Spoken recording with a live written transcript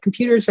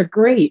computers are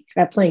great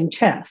at playing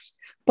chess.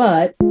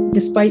 But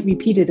despite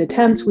repeated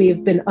attempts, we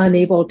have been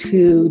unable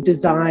to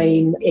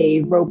design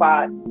a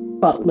robot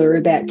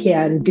butler that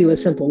can do a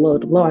simple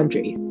load of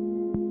laundry.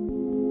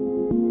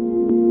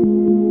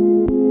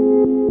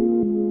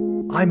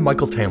 I'm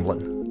Michael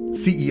Tamblyn,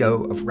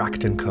 CEO of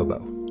Rakuten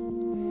Kobo.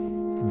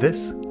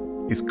 This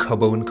is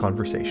Kobo in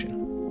Conversation.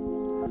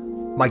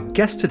 My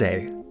guest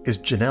today is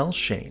Janelle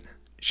Shane.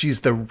 She's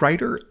the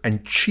writer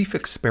and chief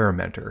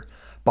experimenter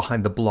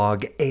behind the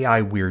blog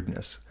AI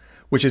Weirdness,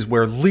 which is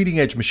where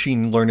leading-edge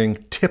machine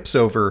learning tips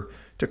over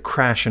to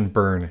crash and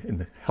burn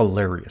in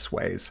hilarious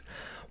ways.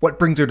 What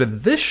brings her to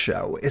this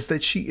show is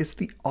that she is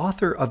the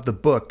author of the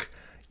book,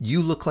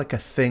 You Look Like a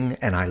Thing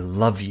and I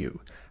Love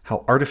You,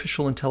 How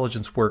Artificial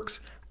Intelligence Works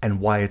and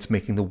Why It's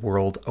Making the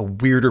World a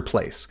Weirder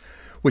Place,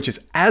 which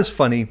is as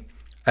funny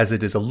as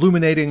it is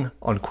illuminating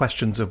on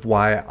questions of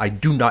why I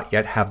do not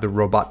yet have the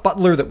robot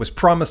butler that was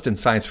promised in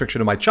science fiction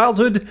in my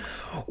childhood,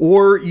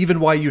 or even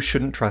why you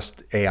shouldn't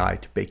trust AI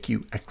to bake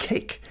you a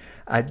cake.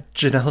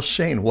 Janelle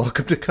Shane,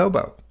 welcome to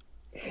Kobo.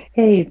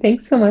 Hey,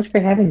 thanks so much for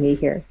having me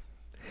here.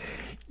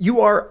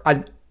 You are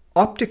an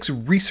optics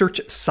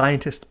research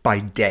scientist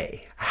by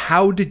day.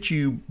 How did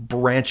you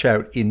branch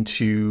out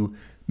into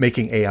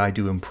making AI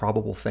do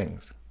improbable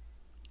things?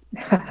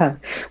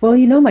 Well,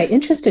 my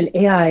interest in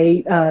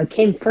AI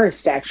came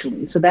first,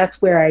 actually. So that's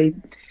where I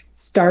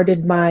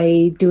started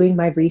doing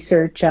my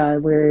research.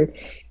 We're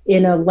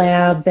in a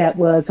lab that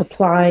was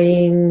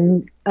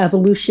applying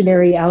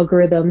evolutionary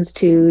algorithms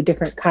to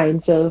different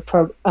kinds of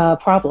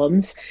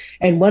problems.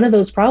 And one of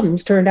those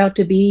problems turned out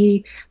to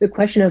be the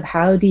question of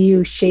how do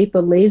you shape a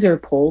laser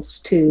pulse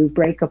to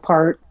break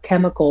apart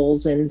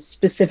chemicals in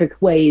specific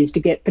ways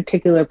to get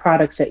particular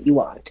products that you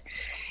want.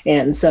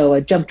 And so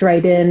I jumped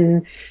right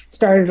in,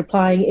 started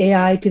applying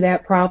AI to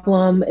that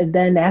problem, and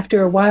then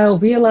after a while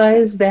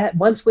realized that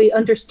once we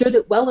understood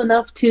it well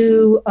enough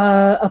to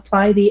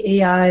apply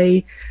the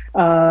AI,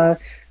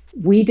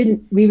 we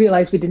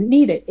realized we didn't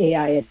need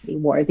AI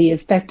anymore. The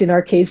effect in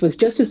our case was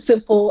just as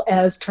simple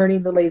as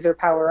turning the laser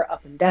power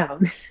up and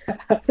down.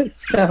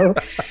 So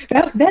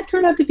that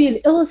turned out to be an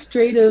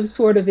illustrative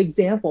sort of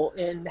example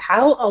in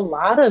how a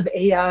lot of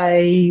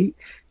AI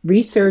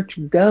research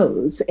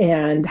goes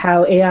and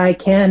how AI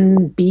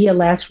can be a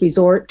last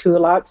resort to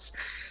a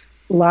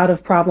lot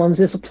of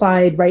problems. Is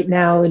applied right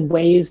now in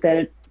ways that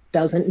it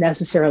doesn't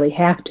necessarily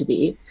have to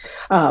be.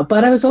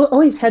 But I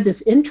always had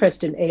this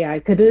interest in AI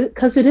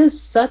because it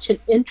is such an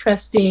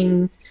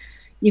interesting,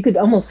 you could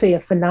almost say a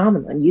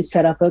phenomenon. You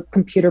set up a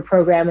computer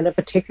program in a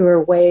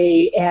particular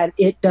way and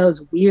it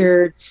does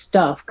weird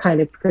stuff kind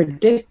of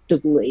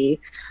predictably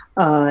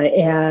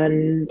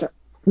and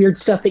weird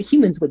stuff that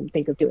humans wouldn't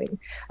think of doing.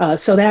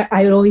 So that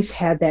I always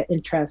had that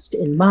interest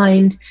in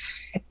mind.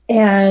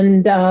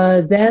 And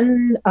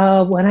then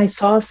when I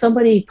saw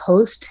somebody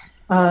post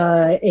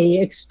a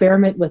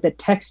experiment with a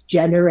text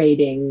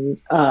generating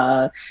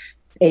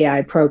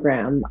AI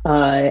program,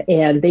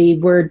 and they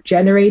were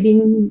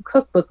generating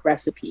cookbook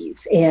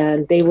recipes,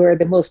 and they were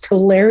the most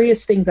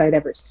hilarious things I'd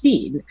ever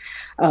seen.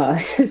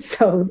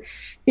 So,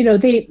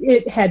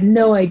 it had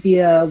no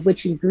idea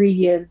which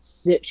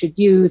ingredients it should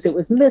use. It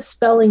was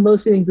misspelling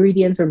most of the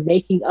ingredients or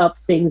making up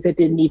things that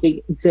didn't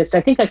even exist.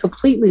 I think I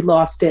completely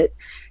lost it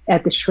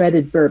at the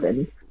shredded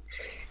bourbon.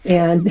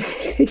 And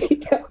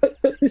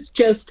it was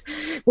just,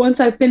 once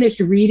I finished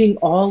reading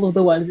all of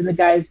the ones, and the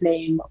guy's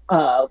name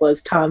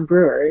was Tom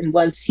Brewer. And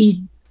once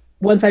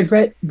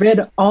I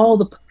read all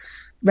the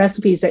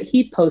recipes that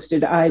he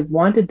posted, I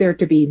wanted there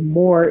to be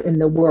more in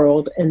the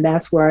world. And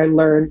that's where I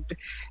learned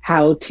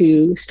how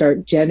to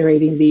start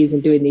generating these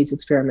and doing these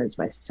experiments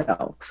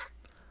myself.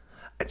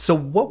 So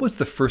what was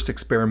the first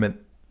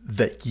experiment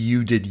that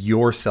you did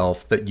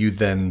yourself that you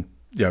then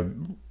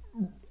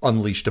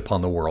unleashed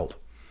upon the world?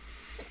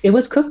 It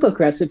was cookbook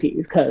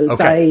recipes because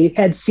I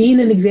had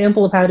seen an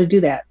example of how to do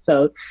that.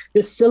 So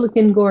the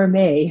Silicon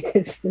Gourmet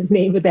is the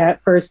name of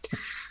that first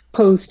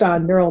post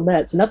on neural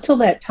nets. And up till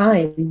that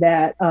time,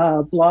 that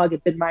blog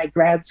had been my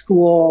grad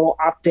school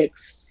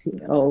optics,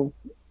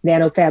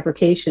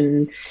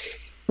 nanofabrication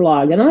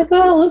blog. And I'm like,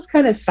 oh, it's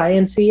kind of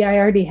sciencey. I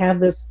already have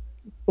this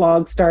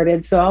blog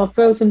started, so I'll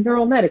throw some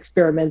neural net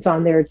experiments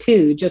on there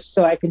too, just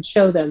so I can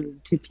show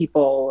them to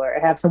people or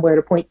have somewhere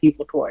to point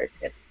people toward.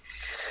 And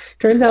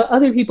turns out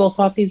other people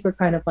thought these were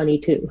kind of funny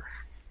too.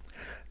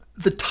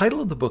 The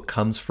title of the book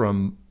comes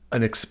from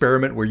an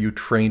experiment where you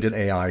trained an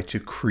AI to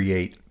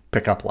create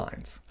pickup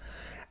lines.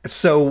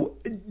 So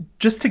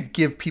just to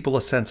give people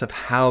a sense of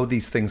how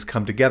these things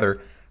come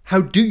together,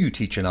 how do you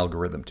teach an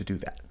algorithm to do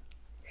that?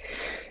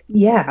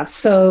 Yeah,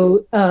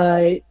 so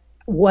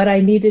what I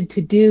needed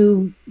to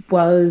do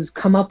was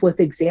come up with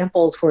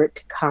examples for it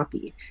to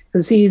copy.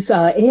 Because these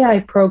AI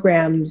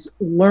programs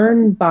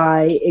learn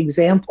by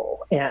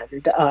example.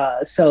 And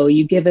so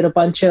you give it a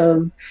bunch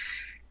of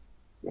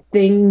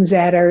things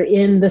that are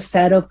in the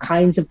set of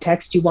kinds of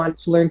text you want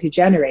to learn to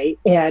generate,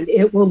 and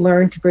it will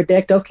learn to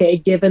predict, okay,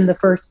 given the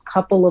first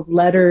couple of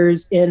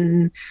letters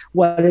in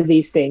one of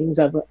these things,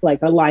 of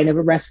like a line of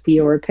a recipe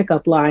or a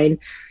pickup line,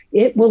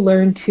 it will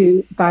learn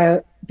to,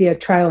 by via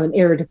trial and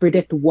error to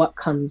predict what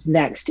comes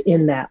next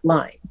in that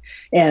line.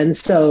 And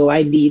so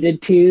I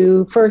needed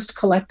to first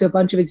collect a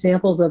bunch of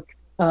examples of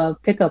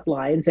pickup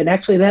lines. And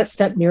actually, that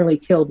step nearly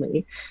killed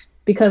me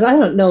because I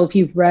don't know if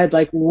you've read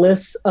like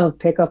lists of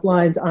pickup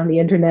lines on the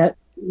internet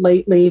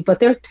lately, but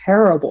they're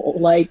terrible.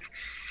 Like,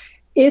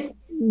 if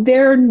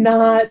they're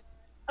not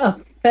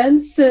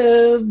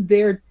offensive,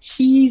 they're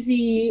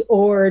cheesy,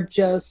 or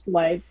just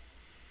like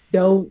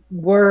don't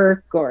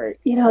work, or,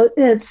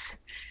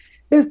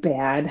 they're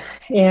bad.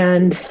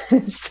 And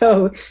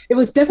so it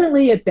was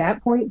definitely at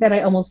that point that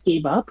I almost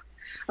gave up.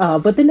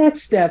 But the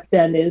next step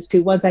then is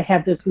to, once I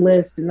have this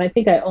list, and I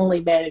think I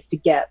only managed to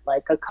get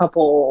like a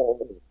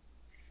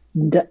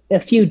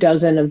few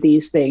dozen of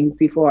these things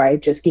before I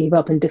just gave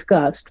up in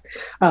disgust.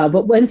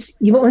 But once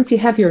you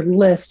have your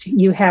list,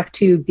 you have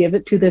to give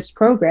it to this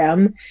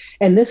program.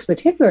 In this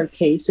particular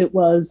case, it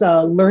was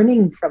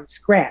learning from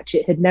scratch.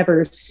 It had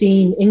never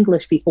seen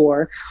English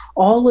before.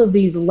 All of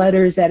these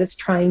letters that it's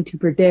trying to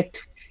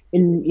predict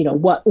in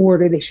what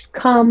order they should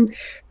come,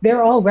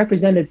 they're all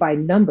represented by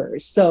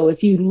numbers. So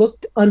if you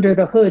looked under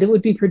the hood, it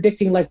would be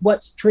predicting like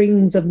what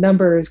strings of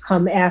numbers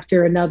come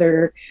after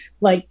another.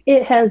 Like,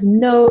 it has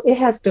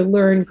to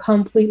learn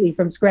completely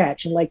from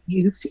scratch. And like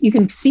you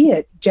can see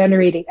it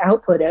generating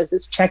output as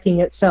it's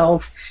checking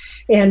itself.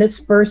 And its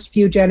first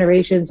few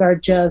generations are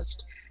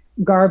just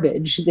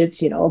garbage.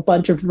 It's a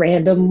bunch of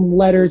random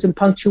letters and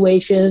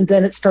punctuations,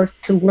 and it starts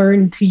to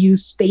learn to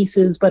use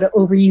spaces, but it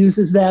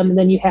overuses them. And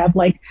then you have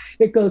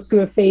it goes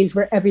through a phase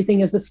where everything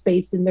is a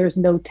space and there's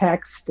no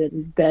text,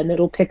 and then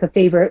it'll pick a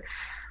favorite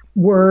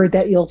word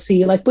that you'll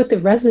see, like with the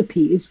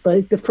recipes.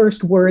 Like, the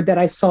first word that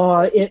I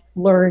saw it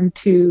learn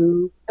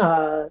to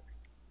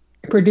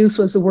produce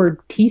was the word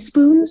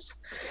teaspoons,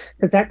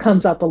 because that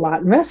comes up a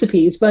lot in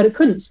recipes, but it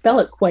couldn't spell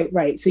it quite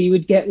right. So you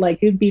would get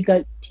it'd be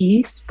like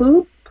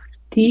teaspoon,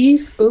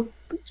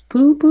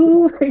 poo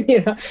poo,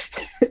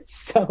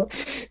 So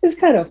it's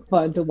kind of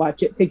fun to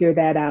watch it figure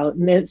that out.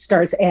 And then it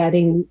starts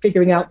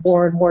figuring out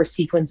more and more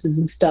sequences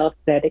and stuff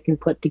that it can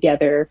put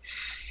together.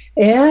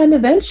 And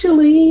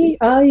eventually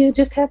you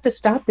just have to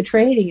stop the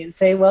training and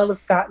say, well,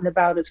 it's gotten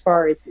about as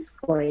far as it's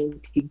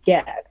going to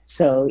get.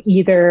 So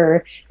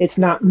either it's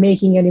not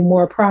making any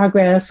more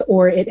progress,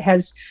 or it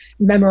has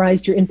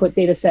memorized your input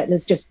data set and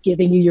is just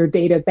giving you your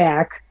data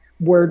back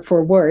word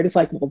for word. It's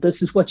like, well,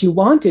 this is what you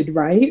wanted,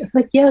 right?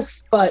 Like,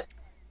 yes, but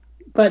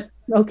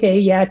okay,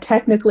 yeah,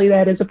 technically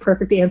that is a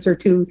perfect answer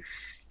to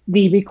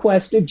the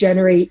request to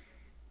generate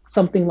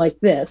something like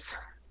this,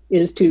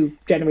 is to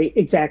generate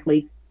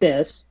exactly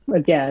this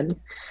again.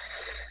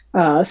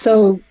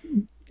 So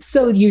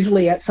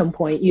usually at some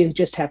point you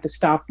just have to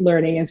stop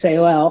learning and say,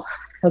 well,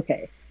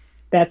 okay,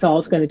 that's all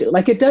it's going to do.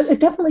 Like, it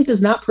definitely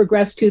does not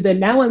progress to the,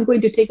 now I'm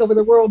going to take over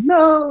the world.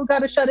 No, got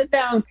to shut it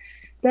down.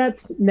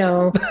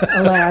 No,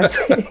 alas.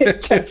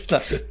 It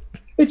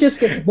just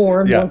gets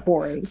more and more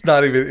boring. It's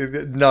not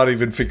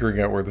even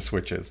figuring out where the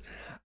switch is.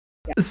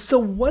 Yeah. So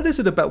what is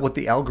it about what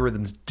the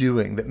algorithm's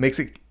doing that makes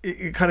it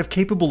kind of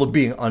capable of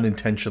being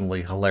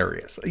unintentionally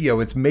hilarious?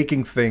 It's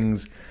making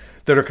things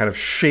that are kind of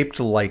shaped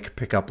like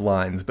pickup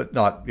lines, but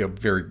not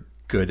very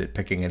good at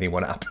picking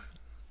anyone up.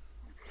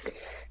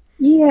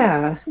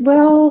 Yeah,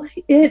 well,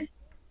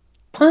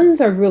 puns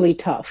are really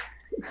tough,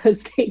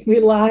 because they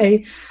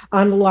rely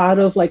on a lot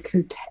of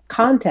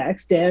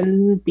context,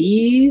 and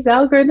these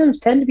algorithms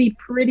tend to be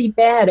pretty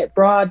bad at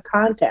broad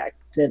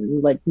context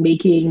and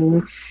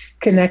making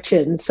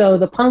connections. So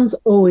the puns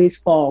always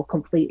fall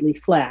completely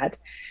flat.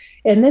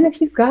 And then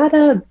if you've got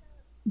a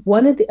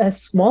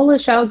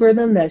smallish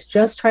algorithm that's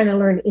just trying to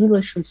learn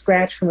English from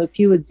scratch from a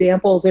few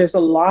examples, there's a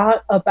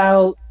lot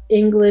about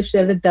English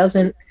that it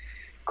doesn't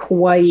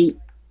quite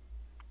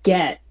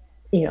get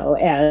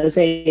as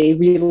a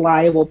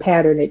reliable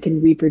pattern it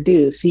can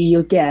reproduce. So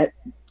you'll get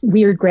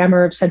weird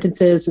grammar of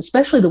sentences,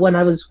 especially the one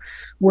I was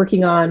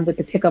working on with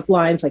the pickup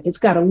lines. Like, it's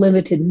got a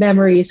limited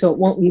memory, so it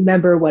won't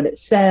remember what it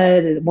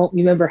said, and it won't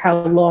remember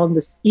how long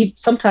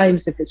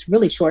sometimes if it's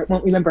really short, it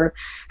won't remember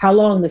how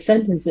long the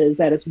sentence is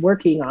that it's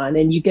working on.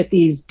 And you get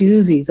these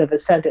doozies of a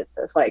sentence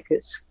that's like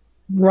this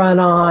run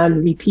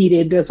on,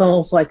 repeated. It's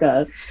almost like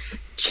a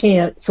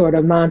chant sort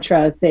of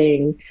mantra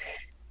thing.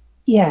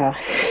 Yeah,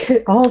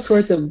 all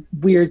sorts of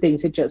weird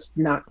things it just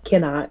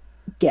cannot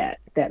get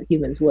that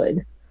humans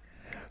would.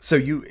 So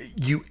you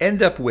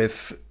end up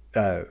with,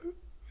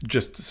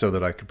 just so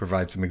that I could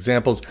provide some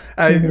examples,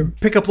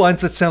 pickup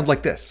lines that sound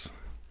like this.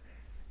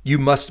 You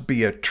must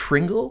be a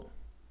Tringle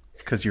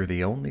because you're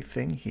the only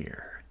thing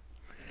here.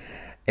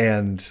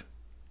 And,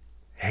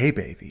 hey,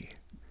 baby,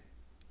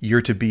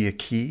 you're to be a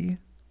key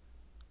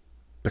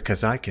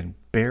because I can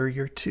bear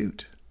your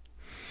toot.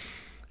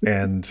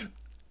 And,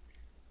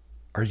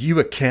 are you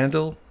a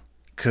candle?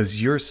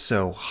 'Cause you're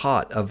so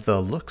hot of the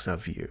looks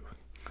of you.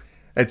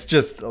 It's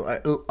just,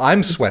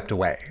 I'm swept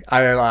away.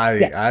 I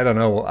don't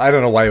know. I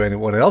don't know why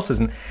anyone else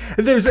isn't.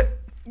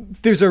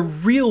 There's a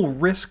real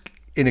risk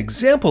in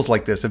examples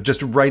like this of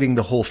just writing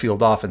the whole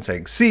field off and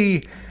saying,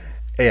 see,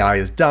 AI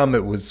is dumb.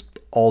 It was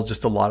all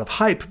just a lot of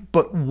hype.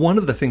 But one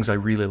of the things I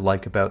really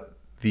like about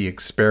the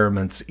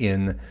experiments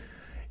in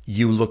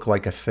You Look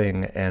Like a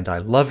Thing and I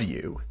Love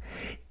You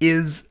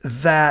is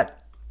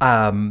that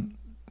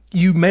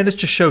you managed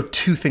to show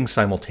two things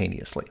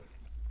simultaneously.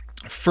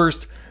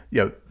 First,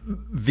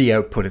 the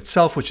output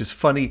itself, which is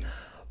funny,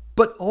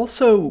 but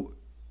also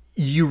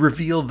you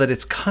reveal that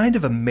it's kind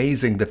of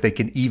amazing that they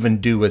can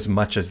even do as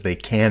much as they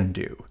can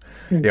do.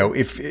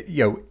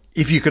 Mm-hmm.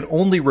 If you can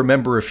only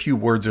remember a few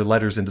words or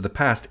letters into the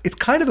past, it's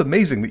kind of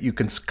amazing that you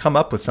can come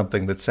up with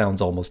something that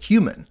sounds almost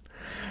human.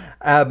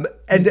 And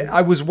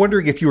I was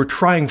wondering if you were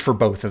trying for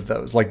both of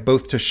those, like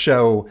both to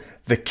show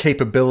the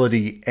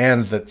capability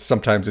and that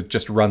sometimes it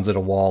just runs at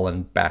a wall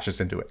and bashes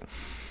into it.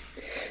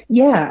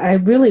 Yeah, I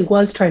really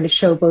was trying to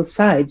show both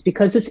sides,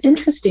 because it's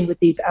interesting with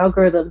these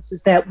algorithms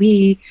is that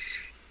we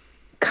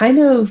kind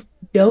of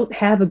don't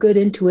have a good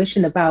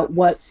intuition about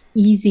what's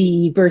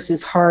easy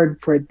versus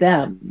hard for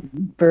them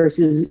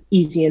versus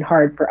easy and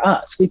hard for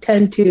us.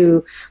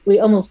 We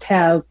almost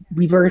have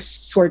reverse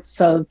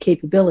sorts of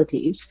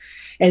capabilities.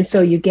 And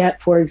so you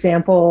get, for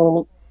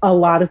example, a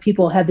lot of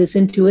people have this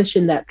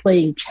intuition that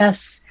playing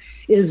chess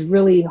is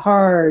really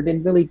hard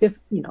and really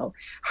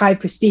high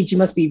prestige. You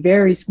must be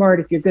very smart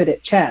if you're good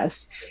at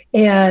chess.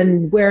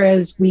 And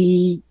whereas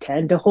we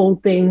tend to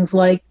hold things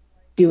like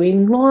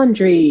doing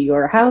laundry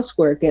or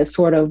housework as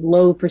sort of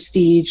low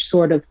prestige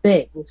sort of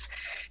things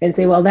and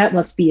say, well, that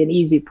must be an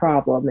easy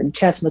problem and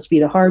chess must be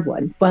the hard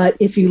one. But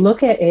if you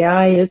look at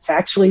AI, it's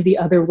actually the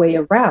other way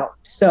around.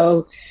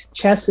 So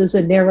chess is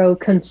a narrow,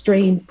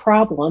 constrained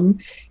problem,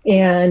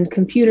 and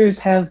computers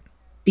have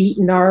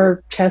beaten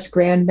our chess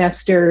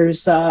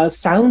grandmasters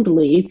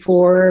soundly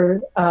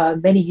for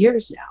many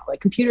years now. Like,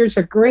 computers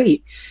are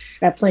great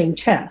at playing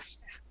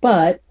chess,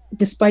 but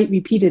despite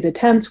repeated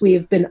attempts, we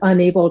have been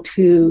unable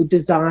to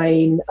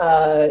design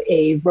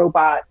a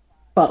robot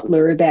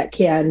butler that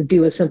can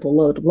do a simple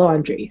load of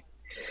laundry.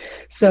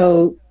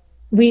 So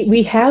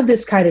we have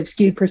this kind of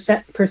skewed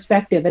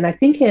perspective, and I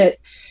think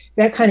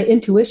that kind of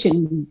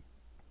intuition,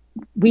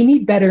 we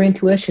need better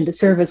intuition to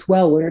serve us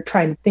well when we're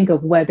trying to think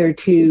of whether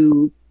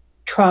to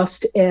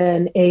trust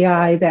an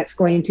AI that's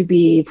going to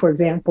be, for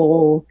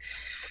example,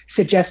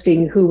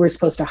 suggesting who we're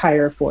supposed to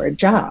hire for a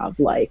job.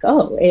 Like,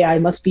 oh, AI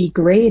must be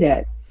great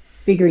at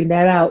figuring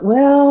that out.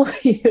 Well,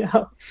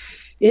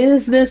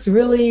 is this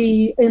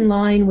really in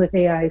line with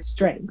AI's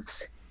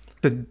strengths?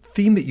 The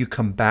theme that you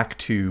come back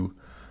to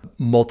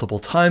multiple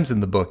times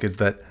in the book is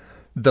that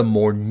the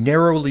more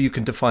narrowly you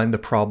can define the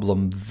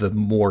problem, the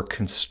more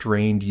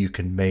constrained you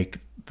can make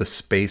the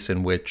space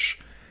in which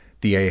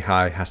the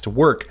AI has to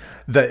work,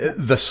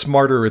 the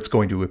smarter it's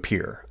going to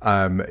appear.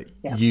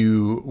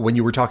 When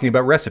you were talking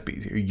about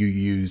recipes, you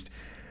used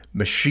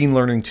machine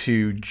learning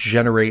to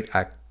generate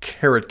a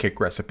carrot cake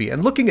recipe.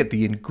 And looking at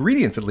the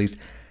ingredients, at least,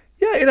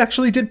 it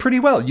actually did pretty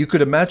well. You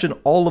could imagine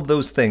all of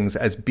those things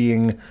as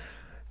being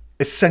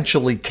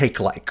essentially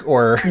cake-like,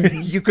 or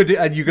you could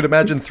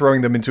imagine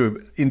throwing them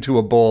into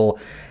a bowl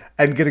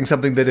and getting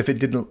something that, if it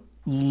didn't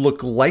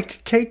look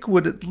like cake,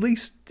 would at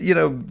least,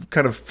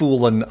 kind of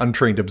fool an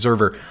untrained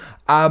observer.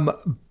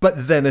 But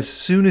then as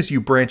soon as you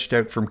branched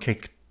out from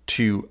cake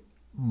to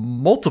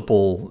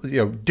multiple,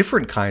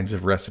 different kinds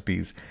of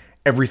recipes,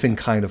 everything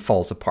kind of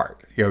falls apart.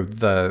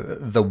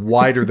 The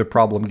wider the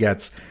problem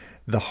gets,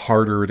 the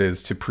harder it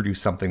is to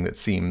produce something that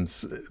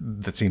seems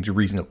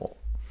reasonable.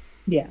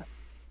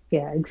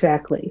 Yeah,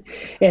 exactly.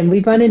 And we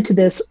run into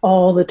this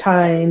all the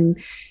time.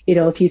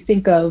 If you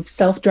think of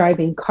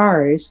self-driving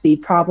cars, the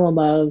problem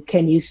of,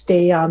 can you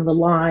stay on the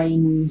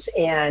lines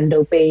and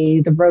obey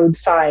the road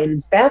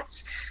signs?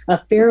 That's a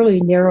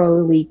fairly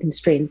narrowly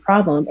constrained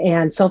problem.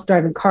 And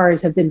self-driving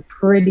cars have been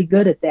pretty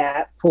good at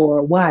that for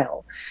a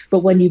while. But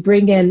when you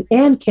bring in,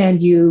 and can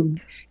you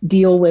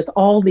deal with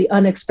all the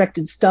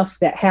unexpected stuff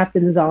that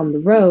happens on the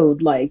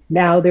road? Like,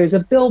 now there's a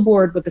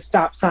billboard with a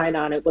stop sign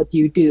on it. What do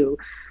you do?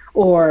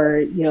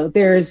 Or,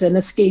 there's an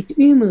escaped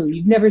emu.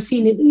 You've never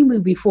seen an emu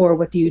before.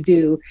 What do you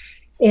do?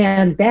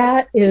 And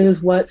that is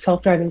what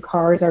self-driving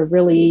cars are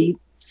really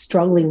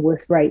struggling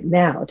with right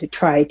now, to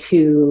try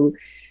to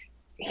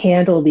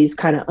handle these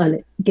kind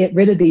of get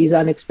rid of these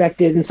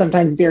unexpected and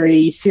sometimes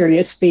very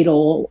serious,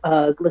 fatal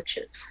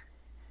glitches.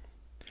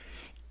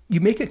 You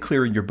make it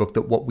clear in your book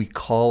that what we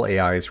call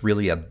AI is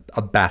really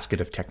a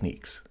basket of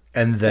techniques,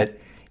 and that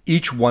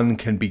each one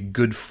can be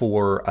good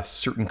for a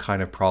certain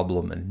kind of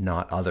problem and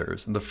not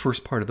others. And the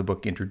first part of the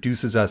book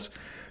introduces us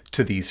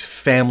to these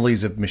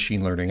families of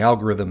machine learning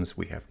algorithms.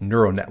 We have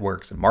neural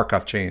networks and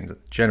Markov chains, and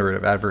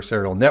generative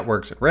adversarial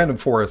networks and random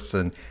forests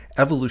and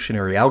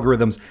evolutionary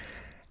algorithms.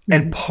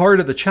 And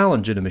part of the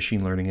challenge in a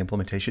machine learning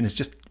implementation is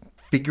just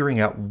figuring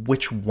out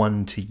which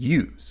one to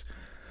use.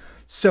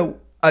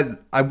 So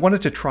I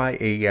wanted to try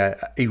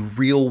a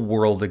real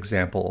world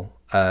example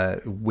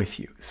with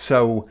you.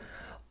 So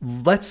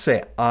let's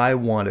say I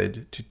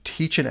wanted to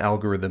teach an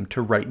algorithm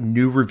to write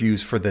new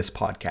reviews for this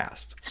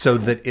podcast so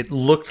that it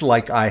looked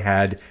like I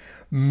had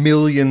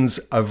millions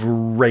of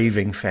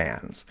raving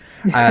fans,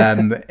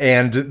 and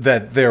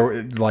that there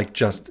were like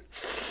just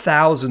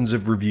thousands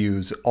of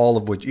reviews, all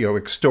of which,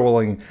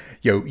 extolling,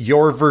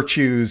 your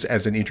virtues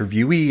as an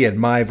interviewee and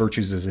my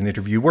virtues as an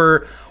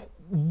interviewer.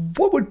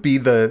 What would be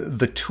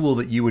the tool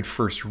that you would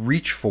first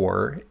reach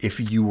for if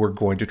you were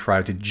going to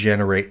try to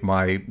generate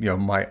my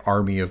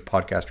army of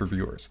podcast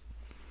reviewers?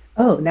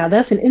 Oh, now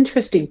that's an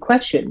interesting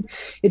question.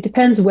 It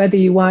depends whether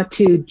you want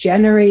to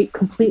generate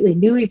completely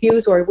new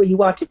reviews or whether you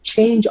want to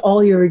change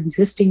all your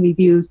existing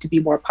reviews to be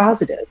more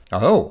positive.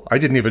 Oh, I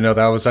didn't even know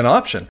that was an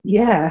option.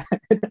 Yeah.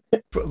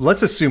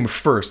 Let's assume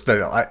first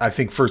that I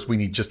think first we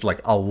need just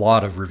like a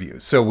lot of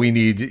reviews. So we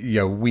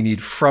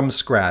need from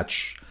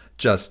scratch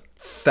just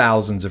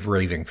thousands of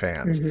raving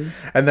fans.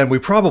 And then we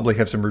probably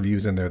have some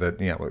reviews in there that,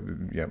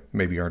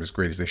 maybe aren't as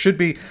great as they should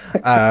be.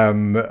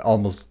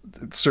 Almost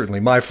certainly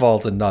my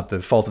fault and not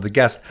the fault of the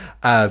guest.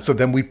 So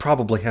then we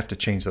probably have to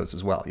change those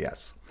as well.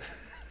 Yes.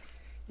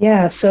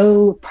 Yeah,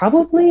 so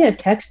probably a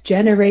text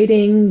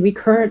generating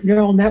recurrent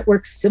neural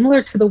network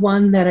similar to the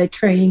one that I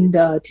trained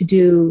to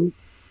do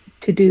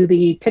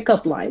the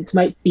pickup lines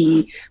might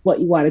be what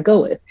you want to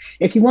go with.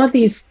 If you want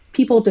these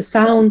people to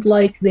sound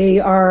like they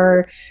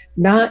are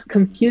not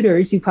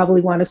computers, you probably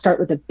want to start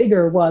with a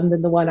bigger one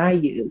than the one I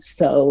use.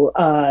 So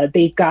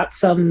they've got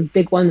some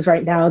big ones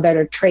right now that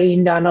are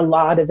trained on a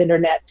lot of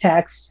internet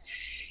text,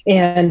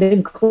 and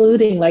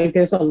including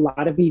there's a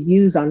lot of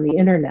reviews on the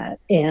internet.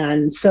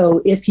 And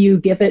so if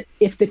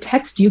the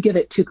text you give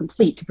it to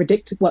complete to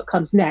predict what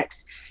comes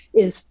next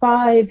is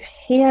 5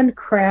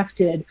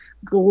 handcrafted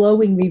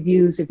glowing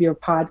reviews of your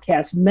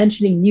podcast,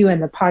 mentioning you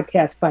and the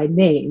podcast by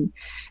name.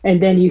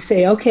 And then you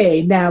say,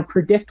 okay, now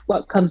predict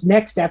what comes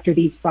next after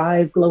these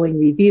 5 glowing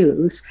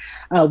reviews.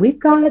 We've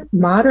got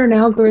modern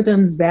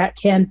algorithms that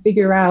can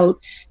figure out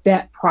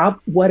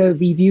what a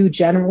review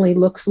generally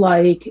looks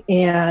like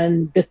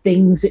and the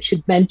things it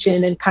should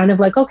mention, and kind of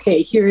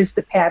okay, here's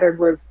the pattern.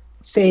 We're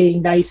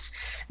saying nice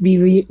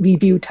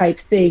review type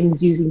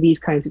things using these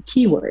kinds of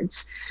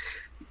keywords.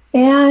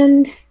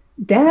 And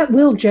that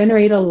will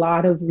generate a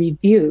lot of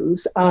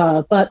reviews.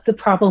 But the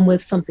problem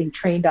with something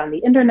trained on the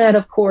internet,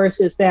 of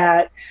course, is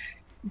that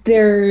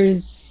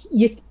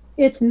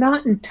it's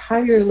not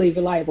entirely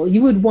reliable.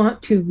 You would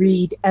want to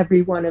read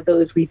every one of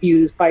those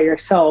reviews by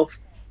yourself.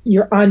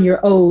 You're on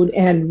your own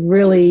and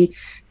really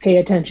pay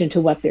attention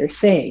to what they're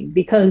saying,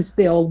 because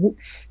they'll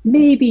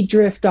maybe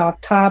drift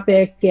off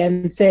topic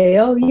and say,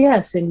 oh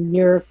yes, and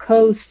you're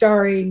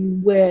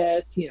co-starring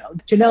with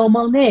Janelle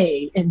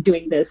Monáe in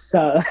doing this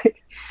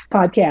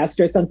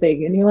podcast or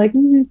something, and you're like,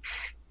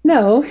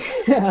 no,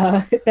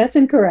 that's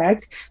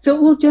incorrect. So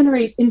it will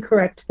generate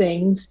incorrect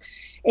things.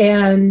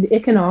 And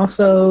it can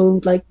also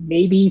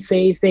maybe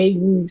say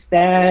things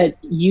that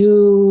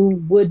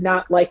you would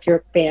not like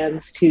your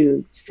fans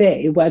to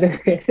say,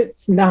 whether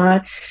it's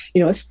not,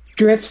 it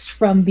drifts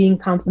from being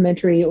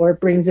complimentary or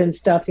brings in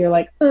stuff you're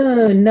like,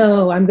 oh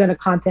no, I'm going to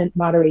content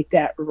moderate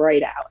that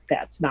right out.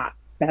 That's not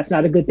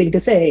a good thing to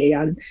say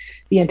on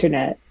the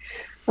internet.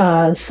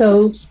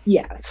 So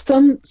yeah,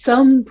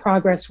 some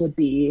progress would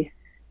be,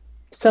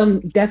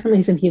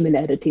 definitely some human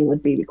editing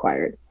would be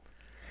required.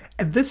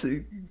 And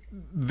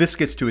this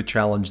gets to a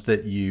challenge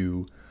that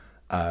you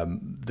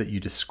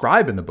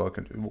describe in the book,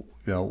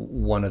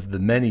 one of the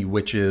many,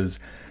 which is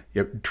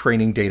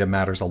training data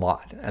matters a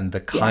lot, and the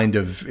kind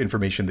of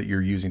information that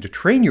you're using to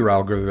train your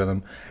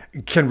algorithm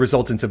can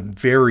result in some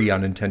very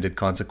unintended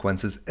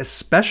consequences,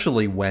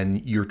 especially when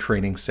your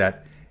training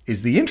set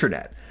is the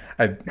internet.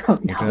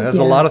 Internet has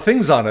a lot of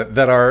things on it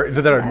that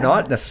are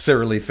not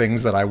necessarily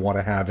things that I want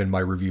to have in my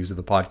reviews of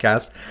the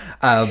podcast.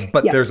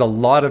 But there's a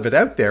lot of it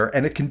out there,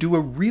 and it can do a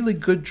really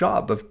good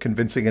job of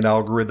convincing an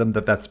algorithm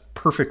that that's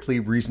perfectly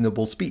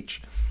reasonable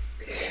speech.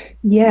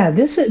 Yeah,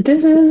 this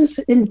is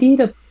indeed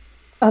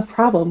a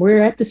problem.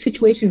 We're at the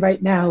situation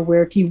right now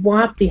where if you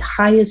want the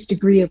highest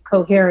degree of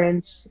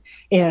coherence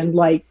and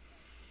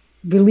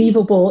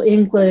believable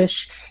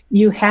English,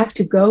 you have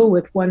to go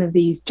with one of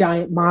these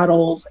giant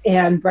models.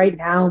 And right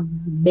now,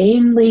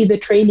 mainly the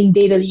training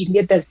data that you can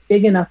get that's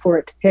big enough for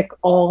it to pick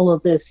all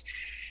of this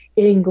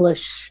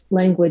English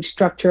language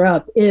structure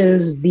up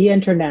is the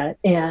internet.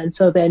 And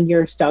so then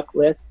you're stuck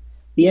with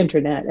the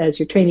internet as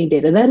your training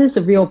data. That is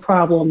a real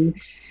problem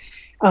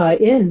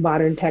in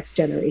modern text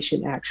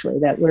generation, actually,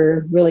 that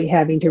we're really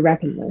having to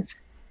reckon with.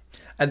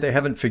 And they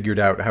haven't figured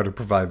out how to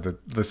provide the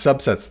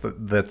subsets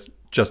that's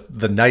just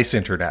the nice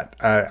internet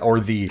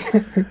or the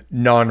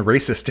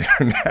non-racist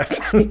internet.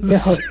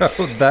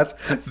 So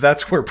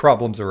that's where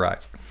problems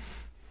arise.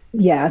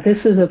 Yeah,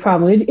 this is a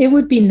problem. It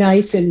would be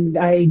nice, and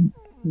I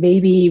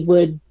maybe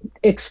would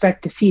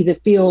expect to see the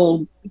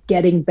field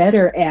getting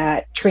better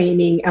at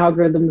training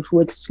algorithms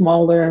with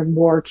smaller,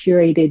 more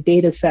curated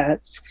data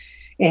sets,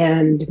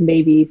 and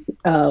maybe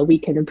we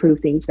can improve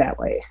things that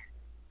way.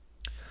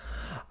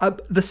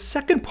 The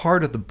second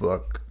part of the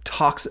book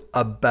talks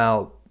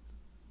about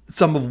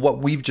some of what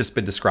we've just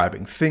been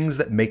describing, things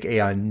that make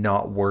AI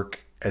not work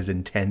as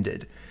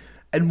intended.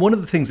 And one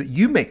of the things that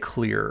you make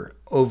clear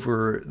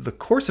over the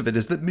course of it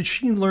is that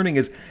machine learning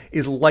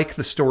is like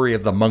the story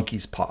of the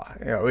monkey's paw.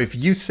 If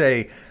you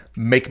say,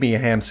 make me a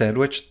ham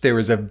sandwich, there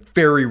is a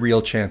very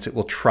real chance it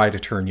will try to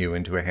turn you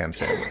into a ham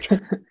sandwich.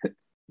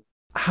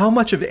 How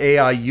much of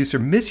AI use or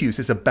misuse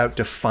is about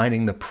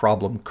defining the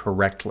problem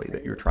correctly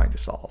that you're trying to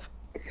solve?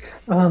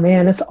 Oh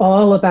man, it's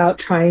all about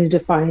trying to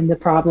define the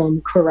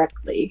problem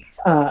correctly.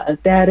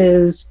 That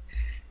is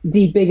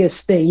the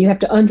biggest thing. You have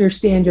to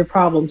understand your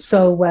problem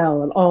so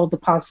well and all the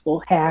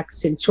possible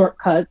hacks and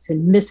shortcuts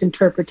and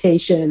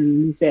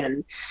misinterpretations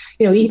and,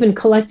 even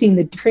collecting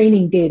the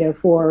training data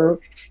for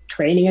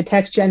training a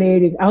text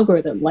generating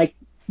algorithm. Like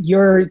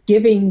you're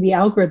giving the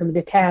algorithm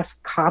the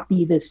task,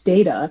 copy this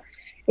data,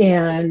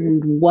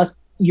 and what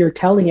you're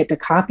telling it to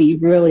copy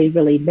really,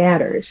 really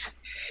matters.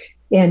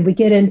 And we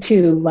get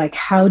into like,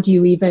 how do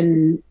you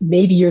even,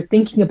 maybe you're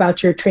thinking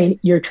about your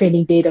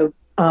training data,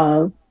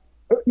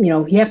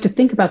 you have to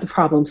think about the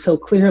problem so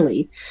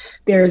clearly.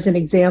 There's an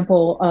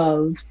example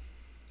of,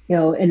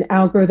 an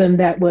algorithm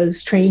that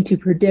was trained to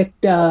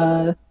predict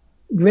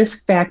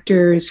risk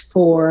factors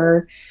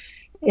for,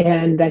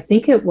 and I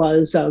think it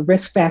was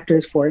risk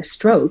factors for a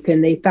stroke.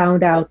 And they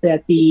found out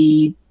that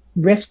the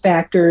risk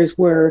factors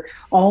were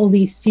all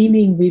these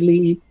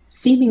seemingly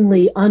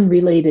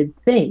unrelated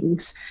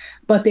things,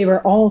 but they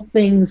were all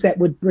things that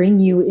would bring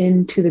you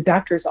into the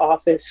doctor's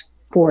office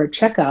for a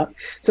checkup.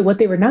 So what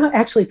they were not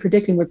actually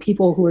predicting were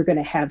people who were going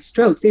to have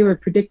strokes. They were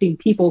predicting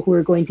people who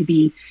were going to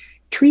be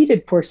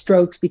treated for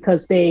strokes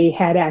because they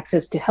had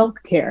access to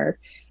health care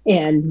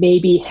and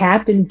maybe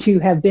happened to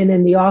have been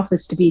in the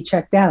office to be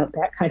checked out,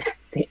 that kind of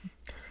thing.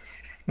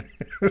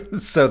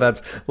 So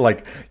that's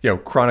like,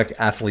 chronic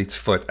athlete's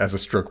foot as a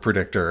stroke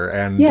predictor.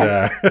 And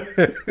yeah.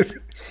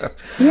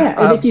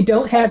 And if you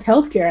don't have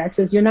healthcare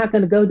access, you're not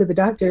going to go to the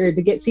doctor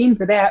to get seen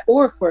for that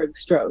or for the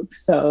stroke.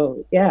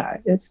 So yeah,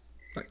 it's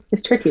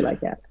tricky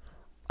like that.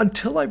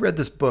 Until I read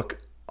this book,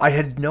 I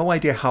had no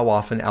idea how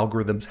often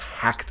algorithms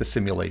hack the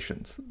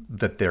simulations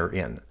that they're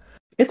in.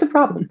 It's a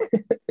problem.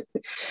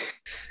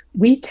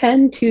 We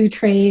tend to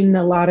train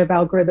a lot of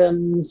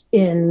algorithms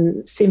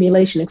in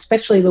simulation,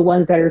 especially the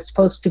ones that are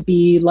supposed to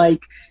be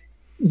like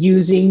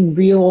using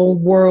real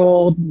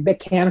world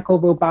mechanical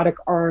robotic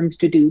arms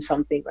to do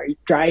something, or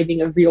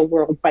driving a real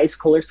world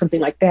bicycle or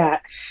something like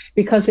that,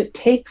 because it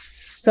takes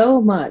so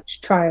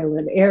much trial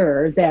and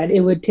error that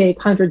it would take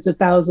hundreds of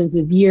thousands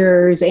of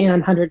years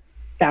and hundreds of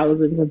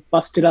thousands of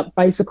busted up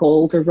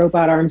bicycles or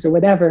robot arms or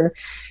whatever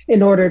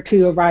in order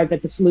to arrive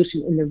at the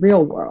solution in the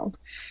real world.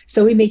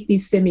 So we make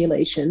these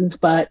simulations,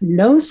 but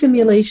no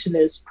simulation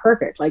is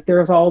perfect. Like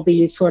there's all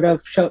these sort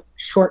of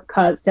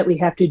shortcuts that we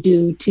have to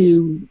do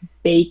to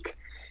make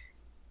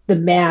the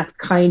math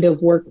kind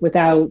of work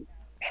without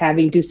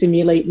having to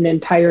simulate an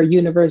entire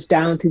universe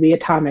down to the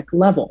atomic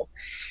level.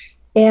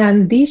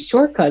 And these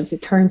shortcuts,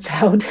 it turns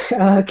out,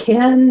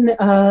 can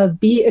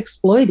be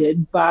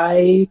exploited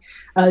by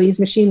these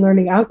machine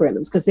learning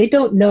algorithms because they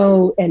don't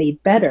know any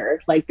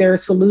better. Like their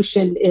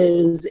solution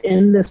is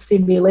in the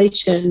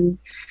simulation,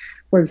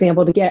 for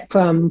example, to get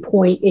from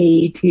point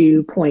A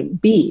to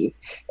point B.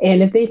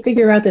 And if they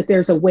figure out that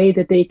there's a way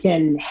that they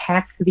can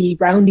hack the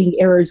rounding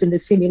errors in the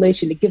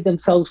simulation to give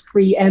themselves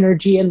free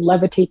energy and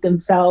levitate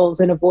themselves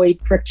and avoid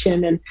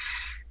friction, and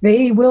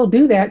they will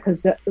do that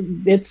because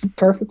it's a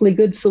perfectly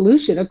good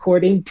solution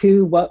according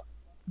to what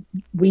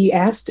we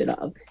asked it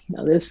of.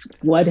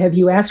 What have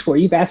you asked for?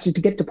 You've asked it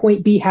to get to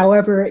point B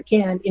however it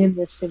can in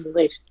this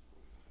simulation.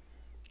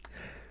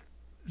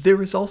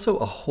 There is also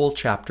a whole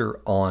chapter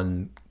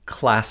on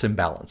class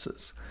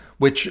imbalances,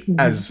 which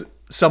as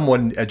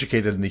someone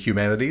educated in the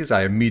humanities,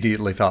 I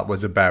immediately thought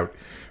was about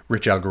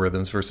rich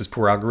algorithms versus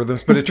poor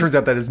algorithms. But it turns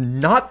out that is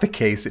not the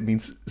case. It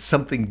means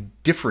something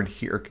different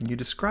here. Can you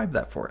describe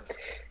that for us?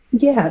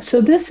 Yeah,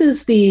 so this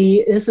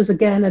is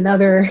again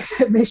another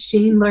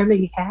machine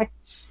learning hack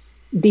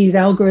these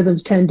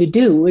algorithms tend to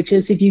do, which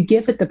is if you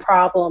give it the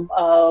problem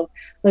of,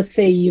 let's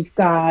say you've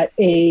got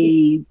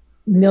a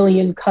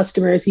million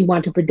customers, you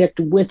want to predict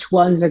which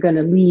ones are going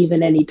to leave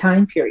in any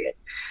time period.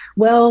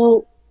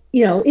 Well,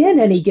 in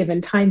any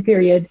given time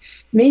period,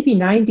 maybe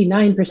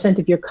 99%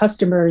 of your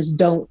customers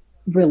don't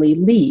really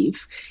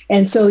leave.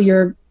 And so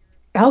your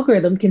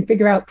algorithm can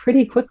figure out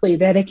pretty quickly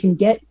that it can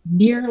get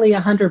nearly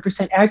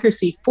 100%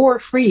 accuracy for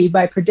free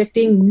by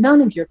predicting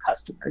none of your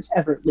customers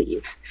ever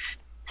leave.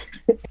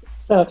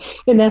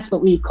 And that's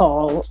what we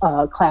call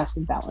class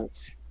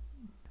imbalance.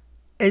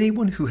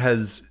 Anyone who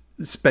has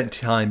spent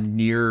time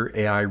near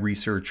AI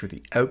research or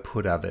the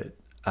output of it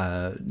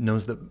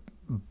knows that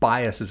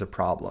bias is a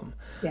problem,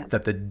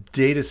 that the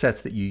data sets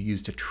that you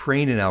use to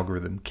train an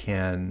algorithm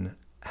can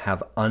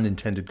have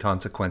unintended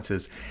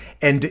consequences.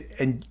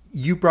 And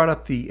you brought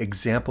up the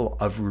example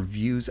of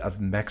reviews of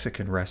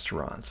Mexican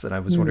restaurants, and I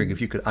was wondering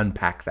if you could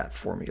unpack that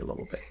for me a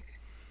little bit.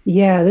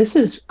 Yeah, this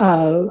is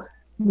a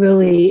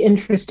really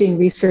interesting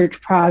research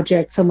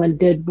project someone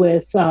did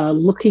with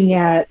looking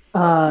at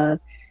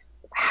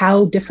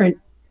how different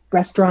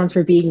restaurants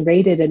were being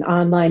rated in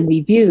online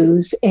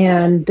reviews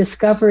and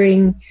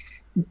discovering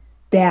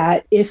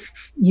that if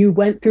you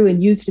went through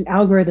and used an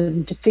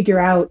algorithm to figure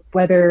out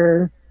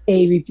whether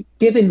a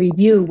given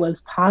review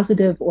was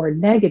positive or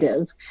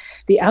negative,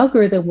 the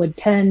algorithm would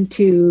tend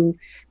to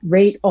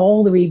rate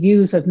all the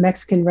reviews of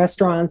Mexican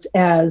restaurants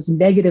as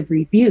negative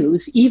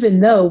reviews,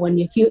 even though when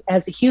you,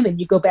 as a human,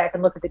 you go back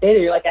and look at the data,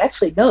 you're like,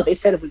 actually, no, they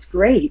said it was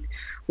great.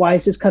 Why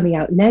is this coming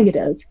out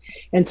negative?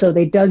 And so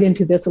they dug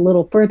into this a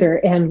little further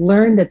and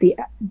learned that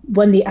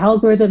when the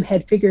algorithm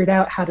had figured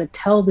out how to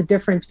tell the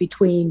difference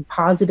between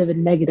positive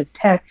and negative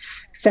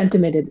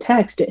sentiment in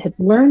text, it had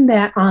learned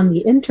that on the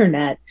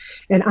internet.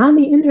 And on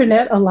the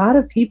internet, a lot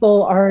of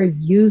people are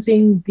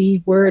using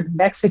the word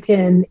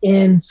Mexican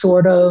in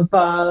sort of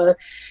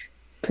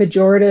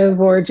pejorative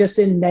or just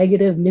in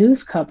negative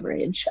news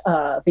coverage,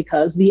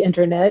 because the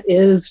internet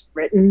is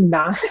written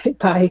not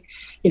by,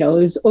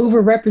 is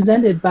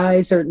overrepresented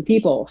by certain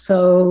people.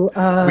 So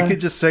we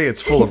could just say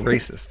it's full of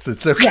racists.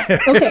 It's okay. Yeah,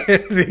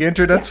 okay. The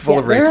internet's full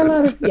of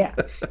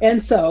racists.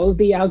 And so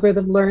the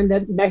algorithm learned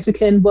that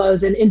Mexican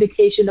was an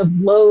indication of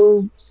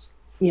low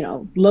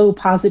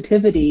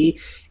positivity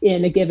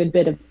in a given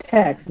bit of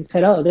text, and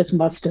said, oh, this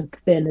must have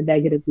been a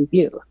negative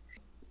review.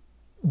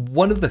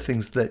 One of the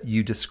things that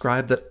you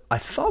described that I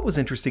thought was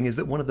interesting is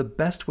that one of the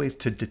best ways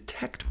to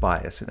detect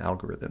bias in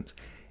algorithms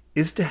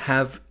is to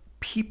have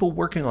people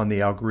working on the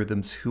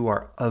algorithms who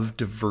are of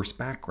diverse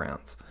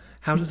backgrounds.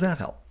 How does that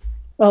help?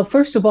 Well,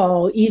 first of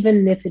all,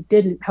 even if it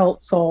didn't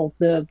help solve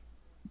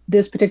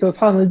this particular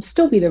problem, it'd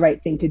still be the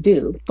right thing to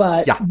do.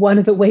 But One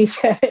of the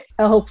ways that it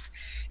helps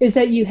is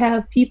that you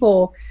have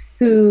people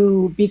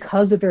who,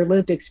 because of their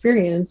lived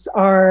experience,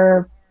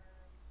 are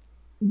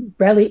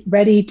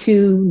ready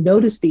to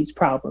notice these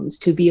problems,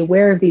 to be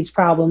aware of these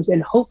problems,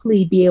 and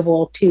hopefully be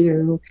able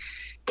to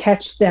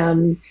catch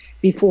them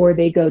before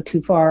they go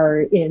too far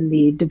in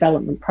the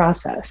development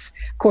process.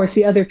 Of course,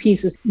 the other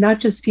piece is not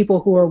just people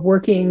who are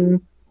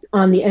working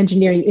on the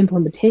engineering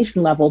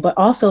implementation level, but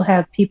also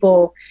have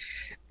people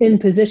in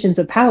positions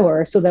of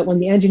power, so that when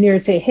the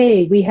engineers say,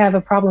 hey, we have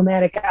a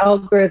problematic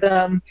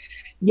algorithm,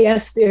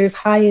 yes, there's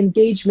high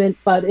engagement,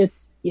 but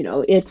it's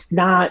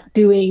not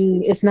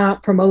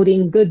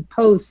promoting good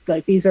posts.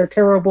 Like, these are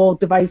terrible,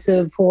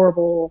 divisive,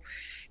 horrible,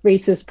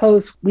 racist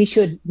posts. We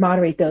should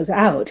moderate those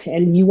out.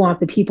 And you want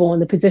the people in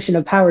the position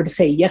of power to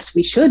say, yes,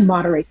 we should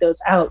moderate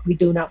those out. We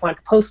do not want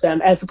to post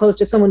them, as opposed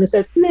to someone who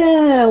says,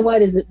 nah, why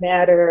does it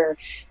matter?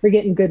 We're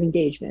getting good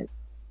engagement.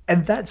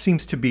 And that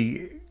seems to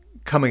be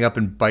coming up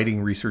and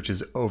biting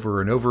researchers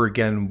over and over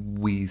again.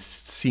 We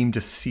seem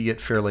to see it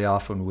fairly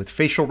often with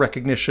facial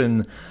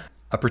recognition.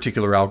 A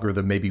particular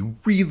algorithm may be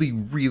really,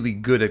 really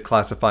good at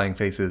classifying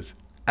faces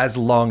as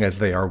long as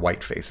they are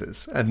white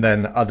faces. And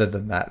then other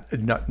than that,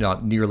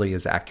 not nearly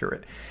as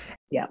accurate.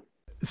 Yeah.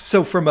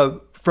 So from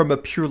a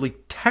purely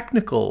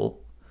technical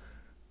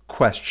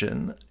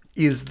question,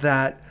 is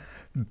that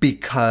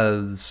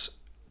because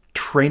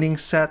training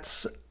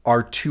sets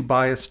are too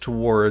biased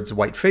towards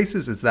white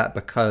faces? Is that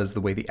because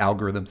the way the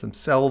algorithms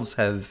themselves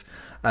have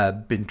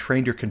been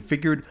trained or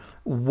configured?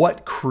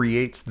 What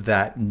creates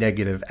that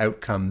negative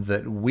outcome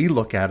that we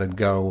look at and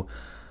go,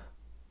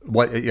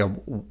 why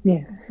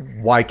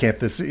can't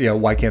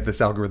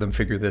this algorithm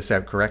figure this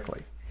out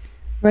correctly?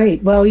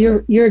 Right. Well,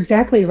 you're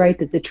exactly right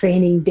that the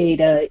training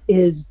data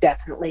is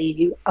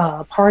definitely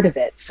part of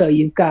it. So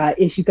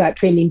if you've got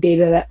training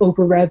data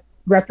that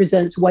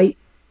represents white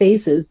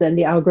faces, then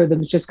the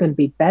algorithm is just going to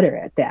be better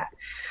at that.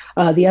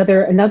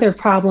 Another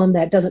problem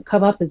that doesn't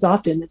come up as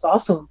often, is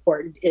also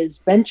important, is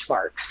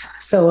benchmarks.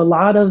 So a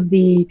lot of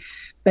the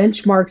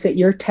benchmarks that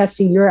you're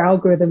testing your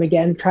algorithm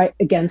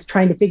against,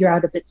 trying to figure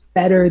out if it's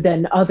better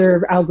than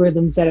other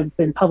algorithms that have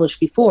been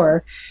published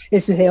before,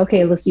 is to say,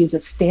 okay, let's use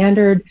a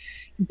standard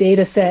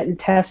data set and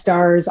test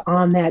ours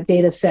on that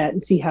data set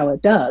and see how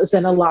it does.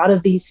 And a lot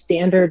of these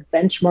standard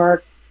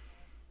benchmark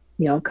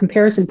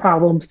comparison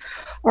problems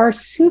are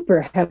super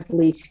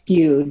heavily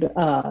skewed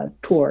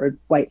toward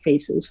white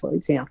faces, for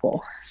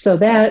example. So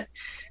that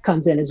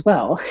comes in as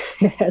well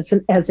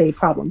as a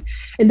problem.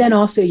 And then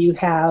also you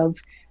have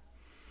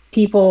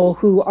people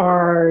who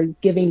are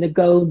giving the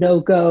go,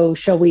 no go,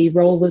 shall we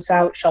roll this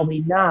out, shall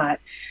we not,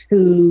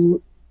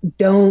 who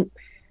don't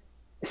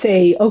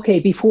say, okay,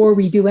 before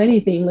we do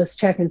anything, let's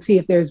check and see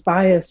if there's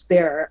bias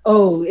there.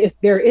 Oh, if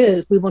there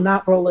is, we will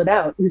not roll it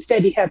out.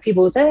 Instead, you have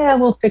people who say,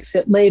 we'll fix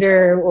it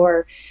later,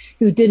 or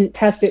who didn't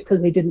test it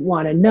because they didn't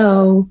want to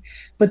know.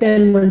 But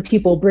then when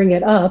people bring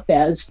it up,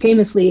 as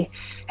famously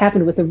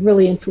happened with a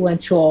really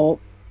influential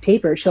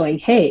paper showing,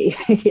 hey,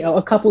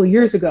 a couple of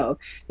years ago,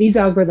 these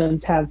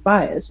algorithms have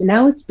bias. And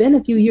now it's been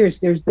a few years.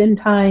 There's been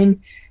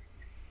time.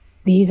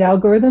 These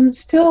algorithms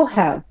still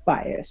have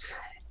bias.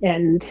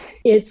 And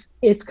it's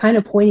kind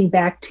of pointing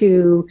back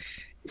to,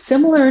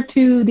 similar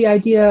to the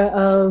idea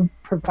of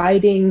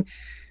providing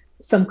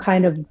some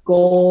kind of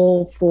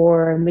goal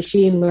for a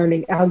machine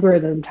learning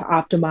algorithm to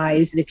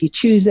optimize. And if you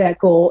choose that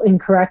goal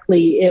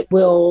incorrectly, it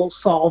will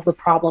solve the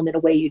problem in a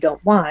way you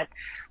don't want.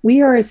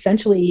 We are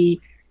essentially,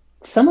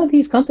 some of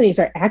these companies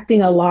are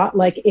acting a lot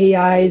like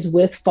AIs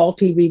with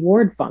faulty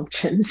reward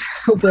functions,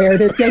 where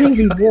they're getting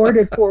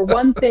rewarded for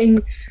one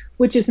thing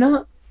which is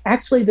not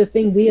actually the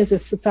thing we as a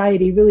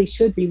society really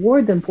should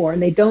reward them for.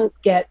 And they don't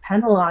get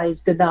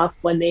penalized enough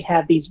when they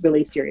have these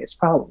really serious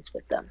problems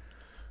with them.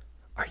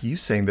 Are you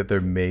saying that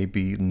there may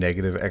be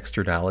negative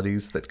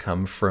externalities that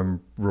come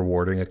from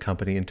rewarding a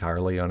company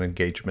entirely on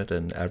engagement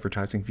and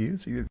advertising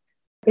views? It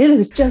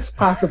is just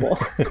possible.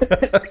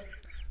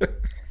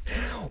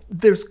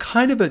 There's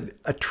kind of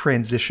a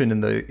transition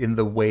in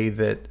the way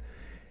that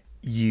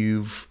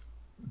you've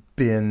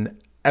been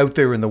out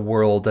there in the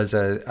world as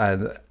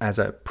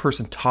a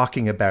person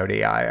talking about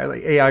AI.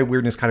 Like, AI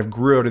weirdness kind of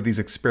grew out of these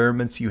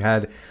experiments you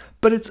had,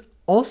 but it's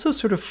also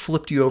sort of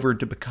flipped you over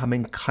to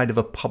becoming kind of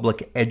a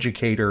public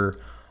educator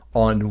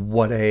on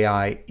what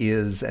AI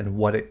is and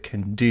what it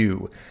can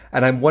do.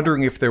 And I'm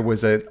wondering if there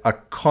was a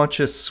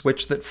conscious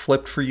switch that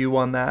flipped for you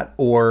on that,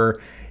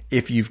 or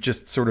if you've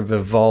just sort of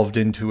evolved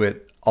into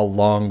it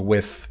along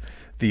with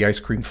the ice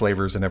cream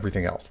flavors and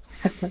everything else.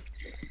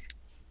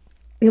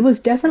 It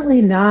was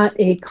definitely not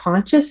a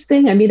conscious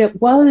thing. I mean, it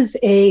was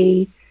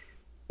a,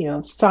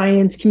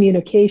 science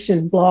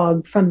communication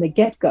blog from the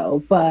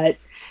get-go, but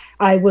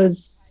I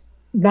was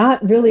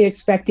not really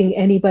expecting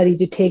anybody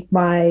to take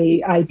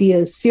my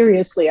ideas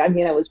seriously. I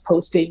mean, I was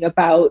posting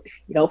about,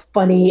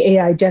 funny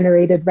AI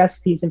generated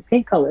recipes and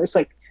paint colors.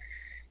 Like,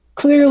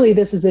 clearly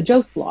this is a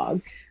joke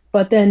blog.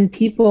 But then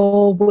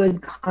people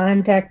would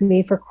contact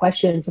me for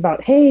questions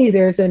about, hey,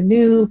 there's a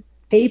new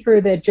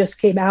paper that just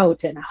came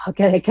out, and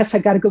okay, I guess I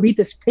got to go read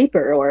this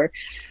paper. Or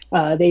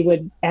they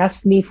would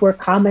ask me for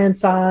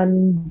comments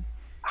on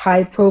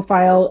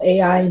high-profile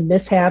AI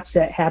mishaps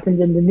that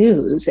happened in the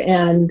news.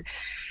 And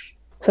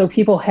so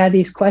people had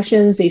these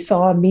questions. They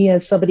saw me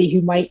as somebody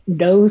who might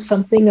know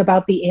something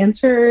about the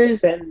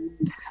answers.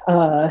 And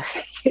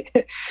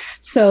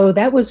so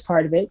that was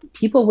part of it.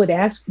 People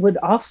would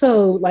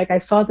also, like, I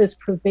saw this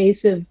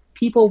pervasive,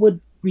 people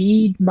would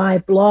read my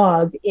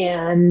blog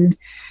and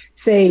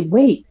say,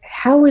 wait,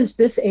 how is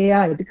this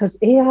AI? Because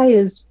AI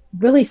is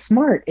really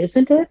smart,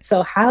 isn't it?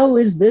 So how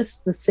is this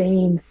the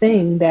same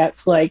thing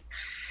that's like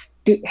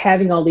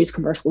having all these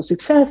commercial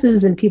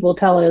successes and people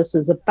tell us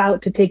is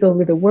about to take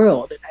over the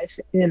world?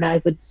 And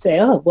I would say,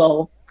 oh,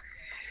 well,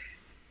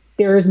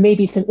 there's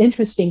maybe some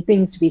interesting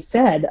things to be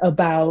said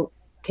about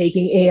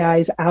taking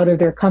AIs out of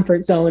their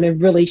comfort zone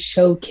and really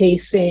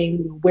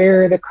showcasing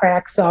where the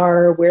cracks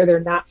are, where they're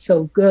not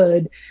so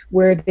good,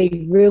 where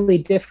they really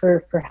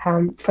differ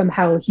from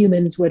how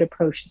humans would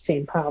approach the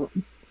same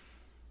problem.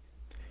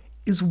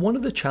 Is one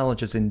of the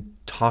challenges in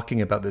talking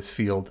about this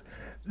field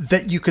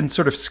that you can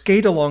sort of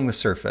skate along the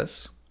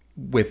surface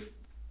with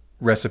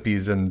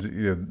recipes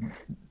and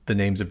the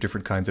names of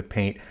different kinds of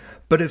paint,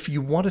 but if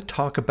you want to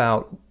talk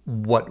about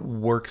what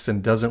works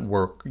and doesn't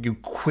work, you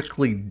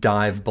quickly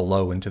dive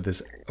below into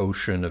this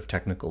ocean of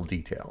technical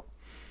detail?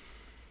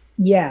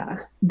 Yeah,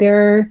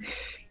 there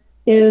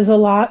is a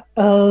lot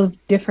of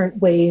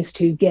different ways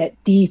to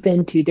get deep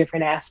into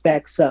different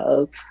aspects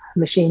of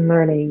machine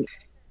learning.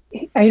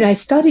 I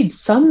studied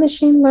some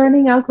machine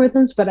learning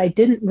algorithms, but I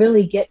didn't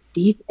really get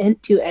deep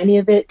into any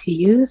of it to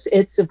use.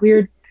 It's a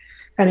weird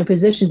kind of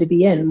position to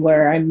be in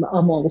where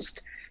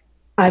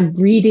I'm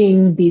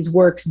reading these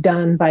works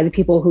done by the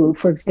people who,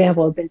 for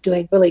example, have been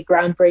doing really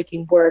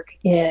groundbreaking work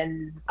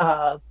in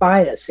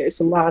bias. There's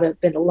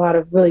been a lot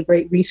of really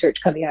great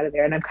research coming out of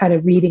there, and I'm kind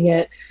of reading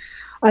it,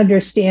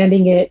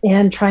 understanding it,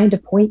 and trying to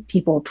point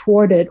people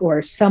toward it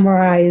or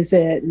summarize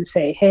it and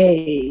say,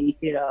 hey,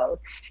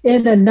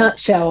 in a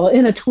nutshell,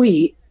 in a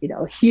tweet,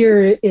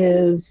 here's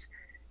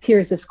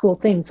this cool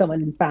thing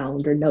someone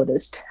found or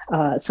noticed.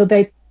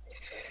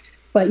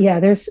 But yeah,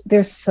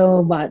 there's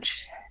so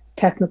much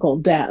technical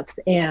depth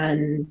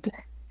and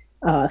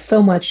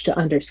so much to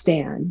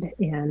understand.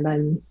 And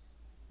I'm,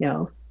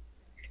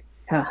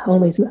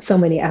 only so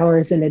many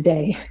hours in a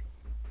day.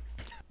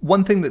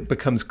 One thing that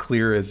becomes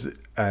clear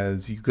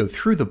as you go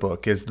through the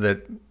book is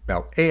that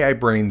AI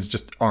brains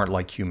just aren't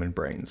like human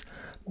brains.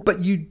 But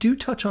you do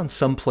touch on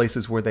some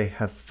places where they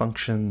have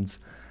functions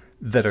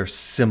that are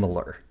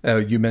similar.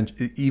 You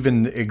mentioned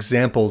even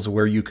examples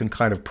where you can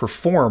kind of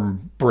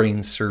perform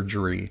brain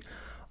surgery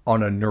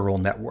on a neural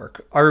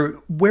network.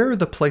 Where are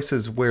the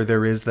places where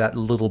there is that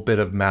little bit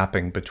of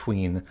mapping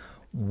between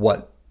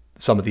what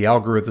some of the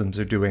algorithms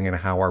are doing and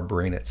how our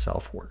brain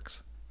itself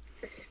works?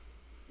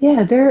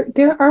 Yeah,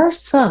 there are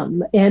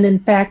some. And in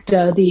fact,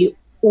 the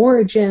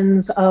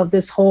origins of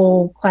this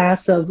whole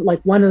class of,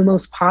 like, one of the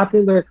most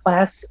popular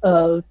class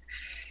of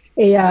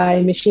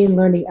AI machine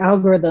learning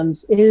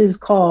algorithms is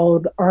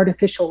called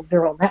artificial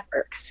neural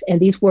networks. And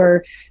these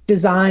were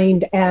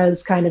designed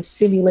as kind of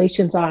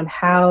simulations on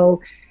how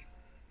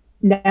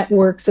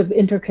networks of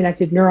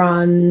interconnected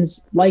neurons,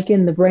 like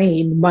in the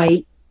brain,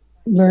 might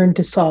learn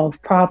to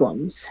solve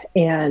problems.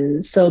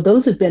 And so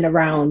those have been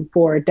around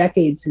for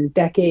decades and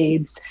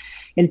decades.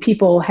 And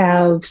people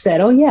have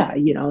said, oh yeah,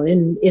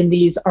 in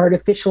these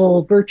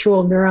artificial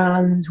virtual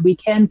neurons, we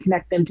can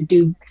connect them to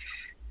do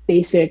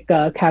basic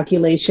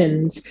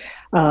calculations.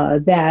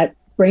 That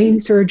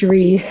brain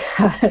surgery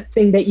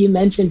thing that you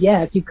mentioned,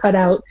 yeah, if you cut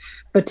out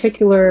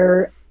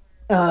particular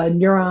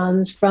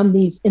neurons from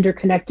these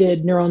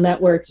interconnected neural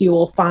networks, you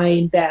will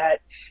find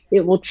that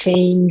it will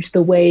change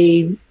the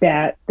way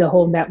that the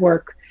whole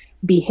network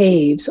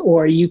behaves,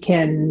 or you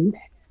can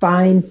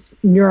find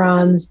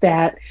neurons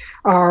that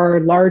are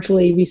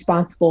largely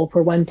responsible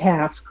for one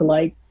task,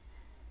 like,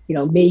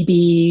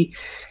 maybe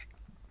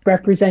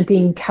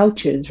representing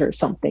couches or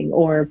something,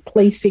 or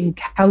placing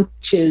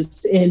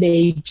couches in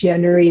a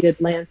generated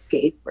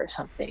landscape or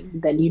something.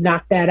 Then you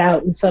knock that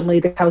out and suddenly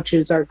the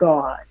couches are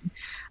gone.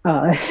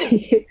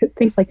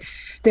 Things like,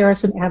 there are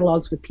some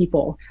analogs with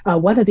people.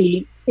 One of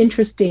the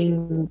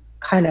interesting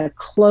kind of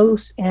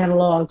close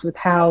analogs with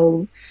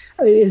how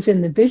is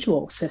in the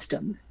visual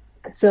system.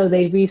 So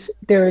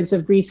there is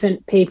a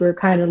recent paper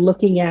kind of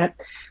looking at,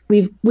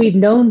 we've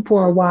known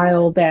for a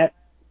while that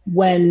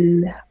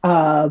when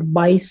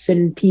mice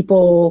and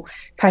people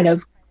kind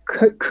of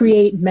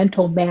create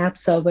mental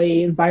maps of an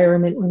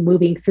environment when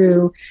moving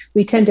through,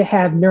 we tend to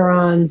have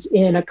neurons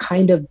in a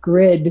kind of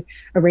grid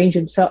arranged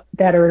in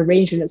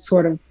a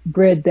sort of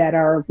grid that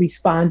are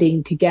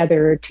responding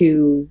together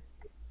to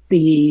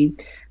the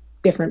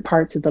different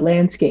parts of the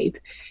landscape.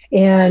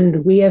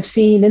 And we have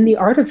seen in the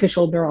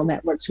artificial neural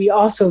networks, we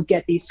also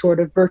get these sort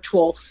of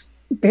virtual,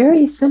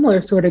 very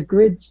similar sort of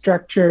grid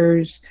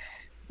structures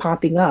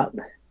popping up.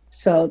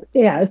 So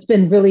yeah, it's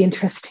been really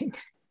interesting.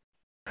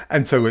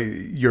 And so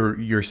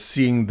you're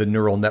seeing the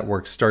neural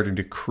network starting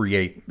to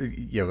create,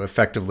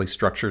 effectively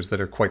structures that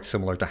are quite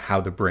similar to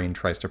how the brain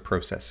tries to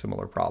process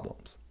similar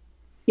problems.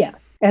 Yeah,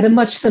 at a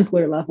much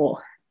simpler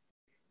level.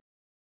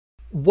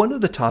 One of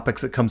the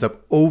topics that comes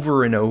up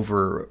over and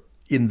over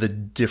in the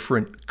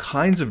different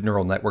kinds of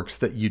neural networks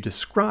that you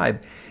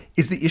describe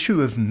is the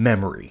issue of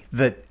memory,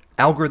 that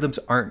algorithms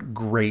aren't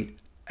great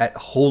at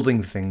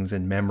holding things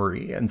in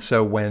memory. And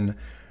so when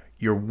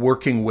you're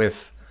working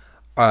with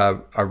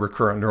a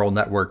recurrent neural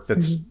network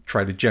that's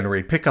trying to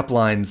generate pickup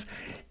lines,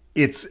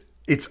 it's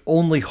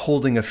only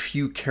holding a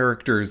few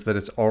characters that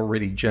it's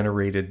already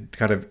generated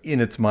kind of in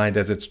its mind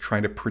as it's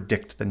trying to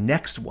predict the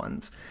next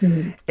ones.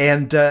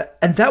 And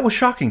that was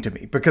shocking to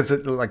me because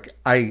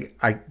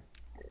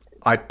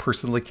I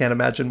personally can't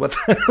imagine what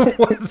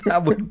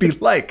that would be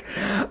like.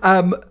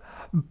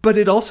 But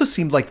it also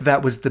seemed like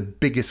that was the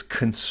biggest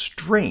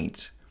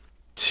constraint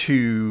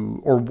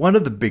or one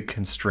of the big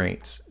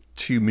constraints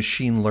to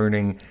machine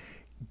learning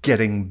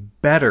getting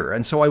better.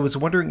 And so I was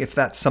wondering if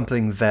that's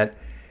something that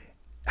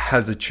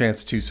has a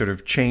chance to sort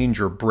of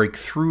change or break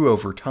through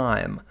over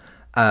time,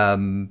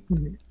 and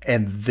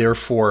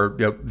therefore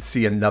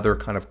see another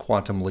kind of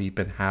quantum leap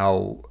in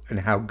how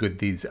good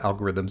these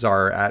algorithms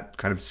are at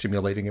kind of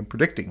simulating and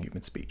predicting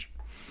human speech.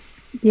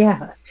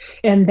 Yeah,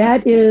 and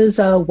that is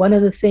one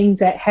of the things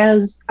that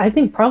has, I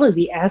think, probably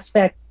the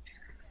aspect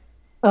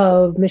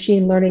of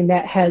machine learning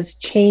that has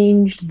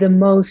changed the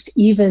most,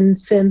 even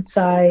since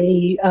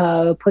I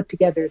put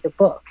together the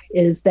book,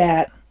 is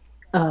that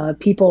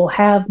people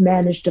have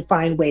managed to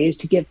find ways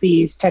to give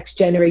these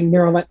text-generating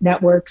neural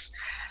networks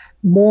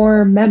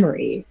more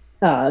memory.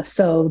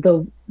 So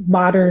the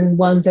modern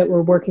ones that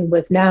we're working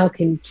with now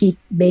can keep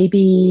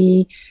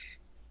maybe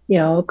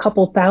a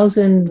couple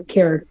thousand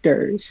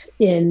characters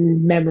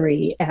in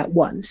memory at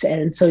once.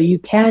 And so you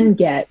can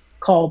get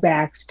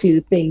callbacks to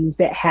things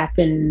that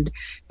happened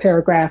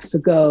paragraphs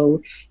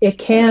ago. It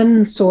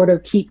can sort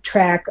of keep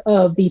track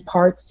of the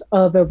parts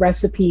of a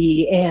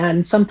recipe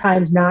and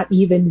sometimes not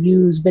even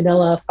use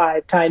vanilla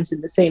 5 times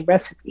in the same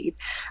recipe.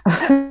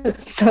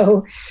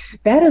 So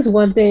that is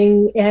one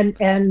thing.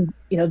 And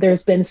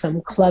there's been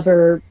some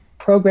clever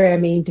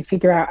programming to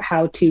figure out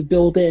how to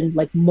build in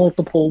like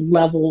multiple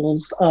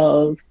levels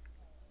of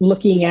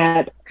looking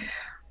at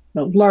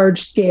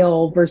large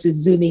scale versus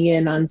zooming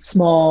in on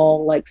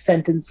small, like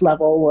sentence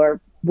level or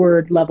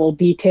word level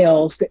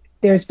details.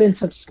 There's been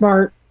some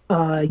smart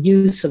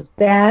use of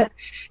that.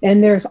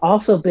 And there's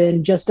also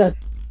been just a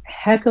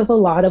heck of a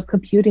lot of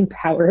computing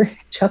power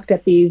chucked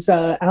at these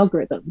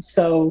algorithms.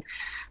 So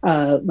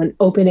when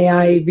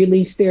OpenAI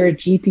released their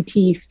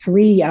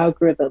GPT-3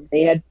 algorithm,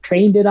 they had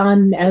trained it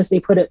on, as they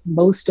put it,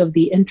 most of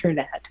the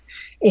internet.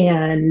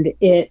 And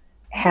it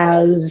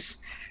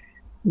has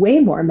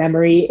way more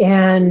memory,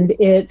 and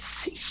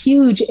it's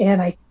huge.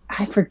 And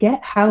I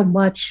forget how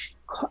much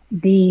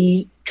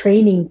the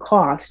training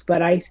cost,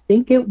 but I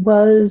think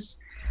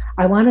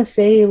I want to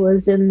say it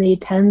was in the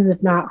tens,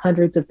 if not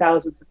hundreds of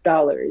thousands of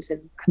dollars in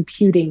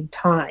computing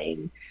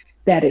time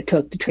that it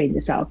took to train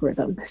this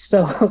algorithm.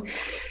 So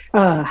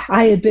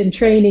I had been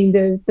training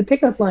the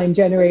pickup line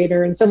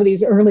generator and some of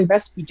these early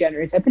recipe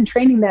generators. I've been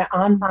training that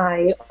on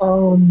my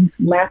own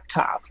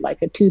laptop,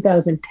 like a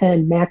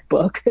 2010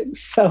 MacBook.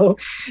 So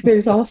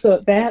there's also,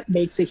 that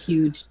makes a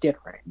huge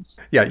difference.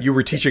 Yeah, you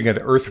were teaching an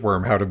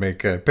earthworm how to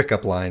make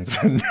pickup lines,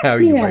 and now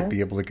you might be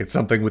able to get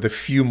something with a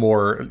few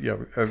more,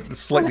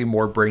 slightly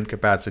more brain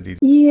capacity.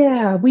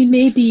 Yeah, we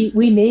may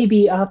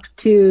be up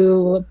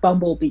to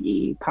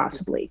Bumblebee,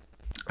 possibly.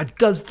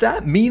 Does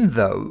that mean,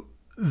 though,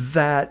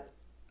 that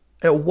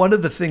one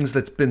of the things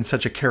that's been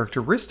such a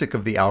characteristic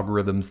of the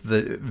algorithms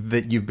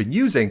that you've been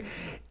using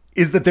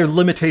is that their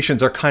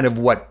limitations are kind of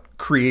what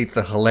create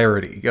the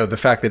hilarity. The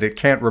fact that it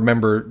can't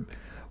remember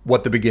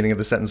what the beginning of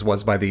the sentence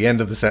was by the end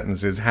of the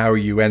sentence is how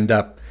you end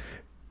up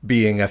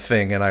being a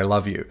thing, and I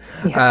love you.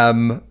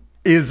 Yeah.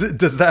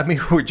 Does that mean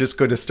we're just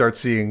going to start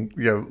seeing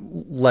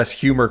less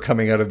humor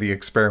coming out of the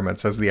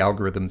experiments as the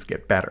algorithms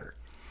get better?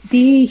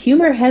 The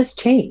humor has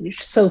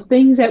changed. So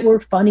things that were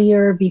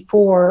funnier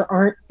before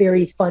aren't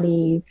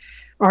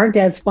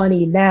as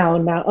funny now.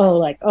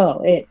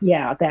 Now,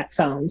 yeah, that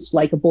sounds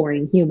like a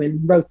boring human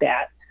wrote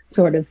that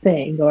sort of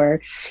thing.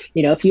 Or,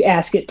 if you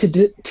ask it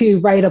to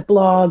write a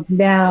blog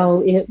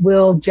now, it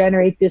will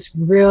generate this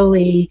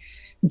really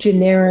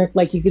generic,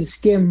 like you could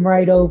skim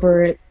right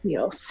over it,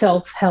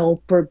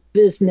 self-help or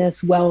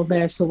business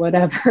wellness or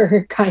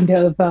whatever kind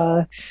of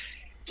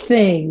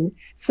thing.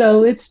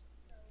 So it's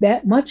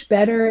that much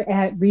better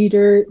at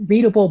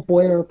readable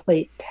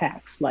boilerplate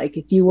text. Like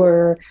if you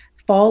were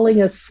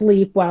falling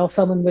asleep while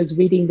someone was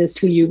reading this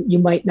to you, you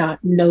might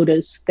not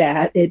notice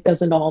that it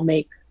doesn't all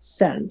make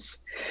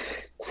sense.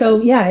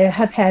 So yeah, I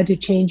have had to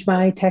change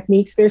my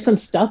techniques. There's some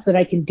stuff that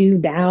I can do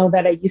now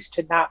that I used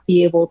to not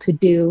be able to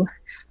do.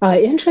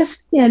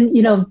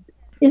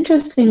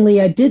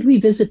 Interestingly, I did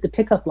revisit the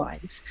pickup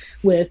lines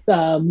with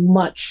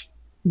much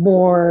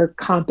more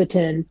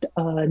competent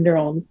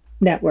neural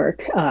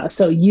network.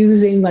 So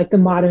using like the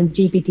modern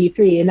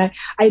GPT-3. And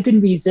I've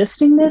been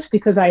resisting this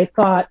because I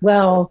thought,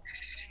 well,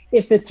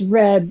 if it's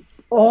read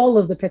all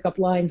of the pickup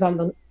lines on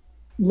the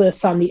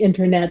lists on the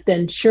internet,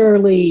 then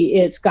surely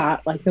it's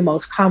got like the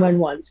most common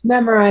ones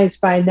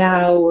memorized by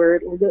now, or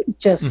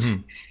just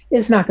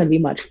it's not going to be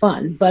much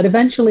fun. But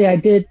eventually I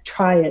did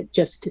try it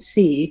just to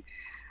see.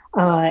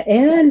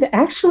 And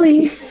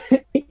actually,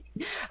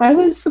 I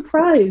was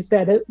surprised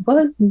that it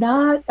was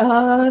not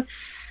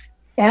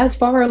as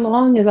far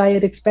along as I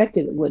had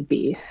expected it would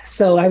be.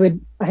 So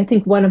I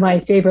think one of my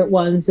favorite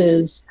ones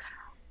is,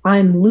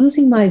 I'm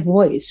losing my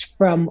voice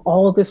from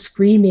all the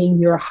screaming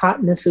your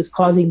hotness is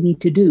causing me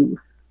to do.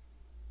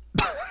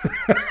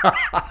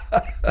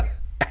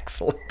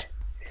 Excellent.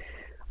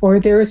 Or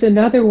there's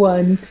another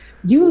one,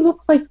 you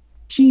look like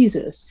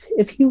Jesus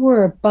if he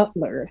were a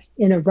butler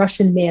in a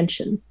Russian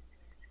mansion.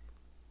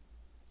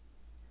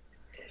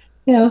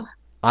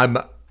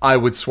 I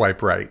would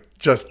swipe right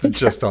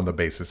just on the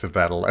basis of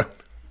that alone.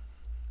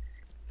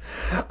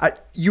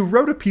 You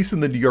wrote a piece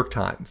in the New York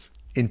Times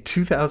in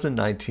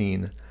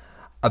 2019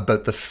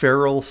 about the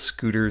feral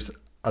scooters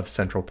of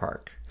Central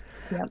Park.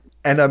 Yep.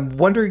 And I'm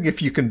wondering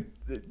if you can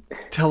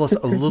tell us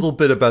a little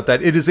bit about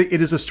that. It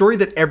is a story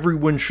that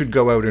everyone should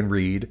go out and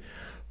read.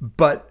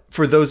 But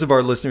for those of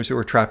our listeners who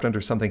are trapped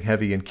under something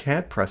heavy and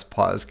can't press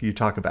pause, can you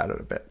talk about it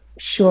a bit?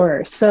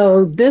 Sure.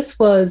 So this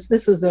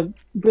is a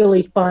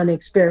really fun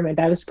experiment.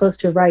 I was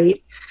supposed to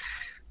write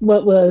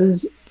what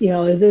was,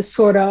 this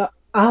sort of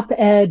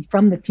op-ed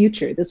from the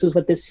future. This was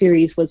what this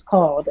series was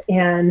called.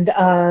 And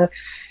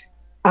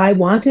I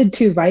wanted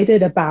to write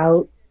it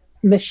about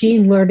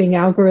machine learning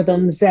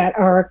algorithms that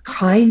are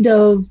kind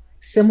of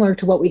similar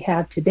to what we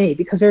have today,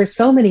 because there are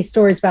so many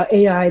stories about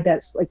AI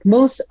that's like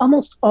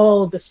almost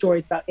all of the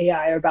stories about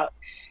AI are about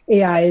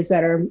AIs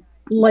that are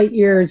light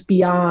years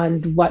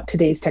beyond what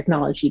today's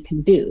technology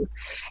can do.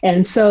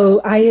 And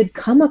so I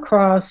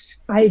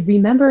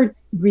remembered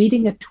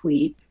reading a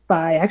tweet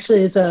by,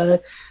 actually is a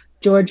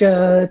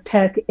Georgia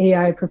Tech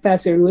AI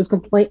professor who was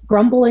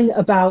grumbling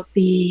about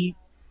the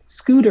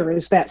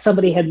scooters that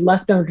somebody had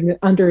left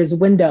under his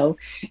window,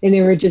 and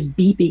they were just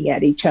beeping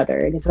at each other.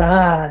 And it's,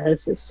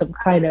 this is some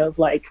kind of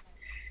like,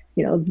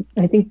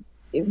 I think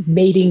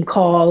mating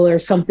call or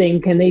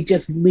something. Can they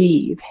just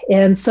leave?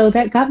 And so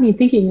that got me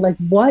thinking, like,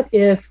 what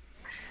if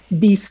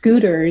these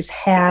scooters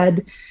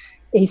had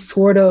a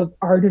sort of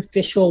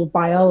artificial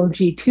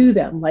biology to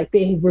them? Like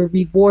they were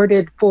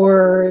rewarded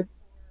for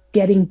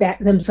getting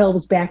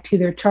themselves back to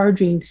their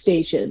charging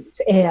stations,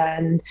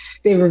 and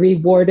they were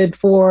rewarded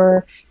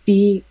for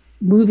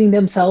moving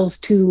themselves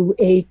to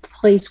a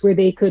place where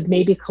they could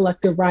maybe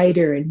collect a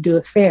rider and do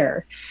a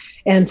fare.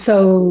 And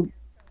so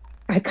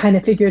I kind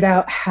of figured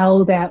out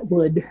how that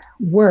would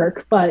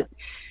work. But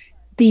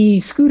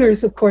the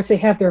scooters, of course, they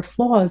have their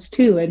flaws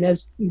too, and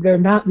as they're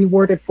not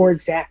rewarded for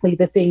exactly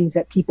the things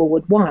that people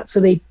would want.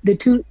 So the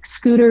two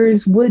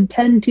scooters would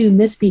tend to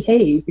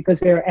misbehave because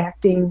they're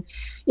acting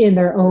in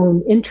their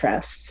own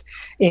interests.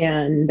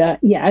 And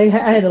I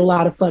had a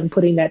lot of fun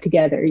putting that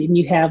together. And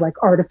you have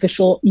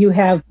you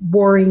have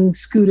warring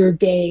scooter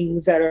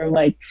gangs that are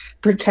like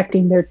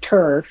protecting their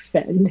turf,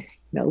 and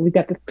we've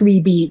got the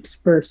 3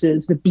 beeps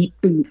versus the beep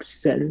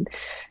boops, and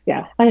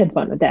yeah, I had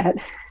fun with that.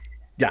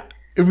 Yeah,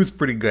 it was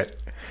pretty good.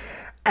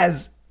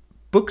 As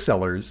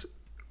booksellers,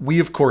 we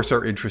of course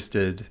are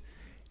interested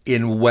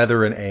in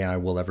whether an AI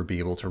will ever be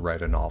able to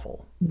write a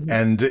novel. Mm-hmm.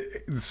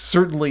 And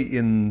certainly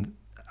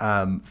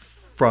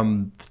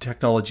from the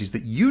technologies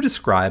that you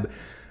describe,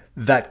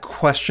 that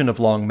question of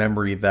long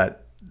memory,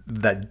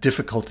 that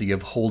difficulty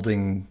of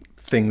holding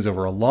things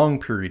over a long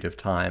period of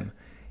time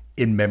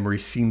in memory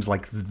seems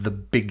like the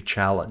big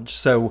challenge.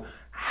 So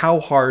how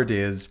hard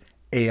is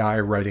AI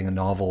writing a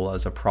novel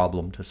as a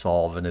problem to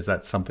solve? And is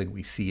that something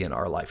we see in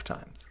our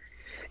lifetimes?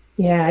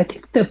 Yeah, I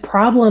think the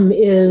problem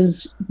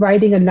is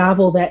writing a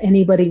novel that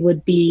anybody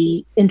would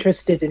be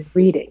interested in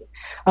reading.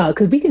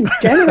 Because we can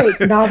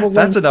generate novel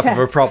That's length enough of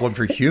a text. problem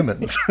for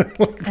humans.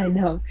 I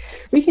know.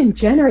 We can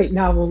generate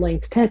novel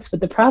length text, but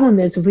the problem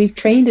is if we've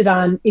trained it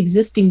on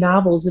existing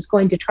novels, it's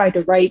going to try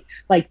to write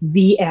like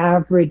the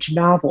average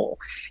novel.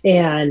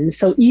 And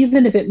so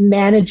even if it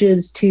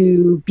manages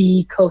to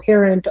be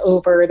coherent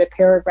over the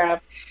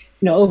paragraph,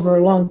 over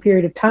a long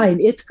period of time,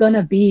 it's going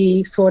to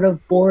be sort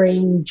of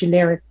boring,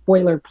 generic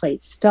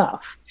boilerplate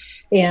stuff.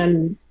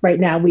 And right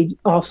now, we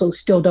also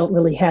still don't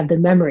really have the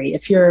memory.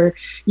 If you're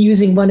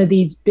using one of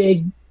these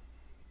big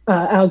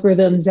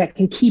algorithms that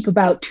can keep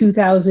about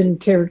 2,000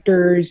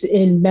 characters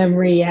in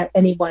memory at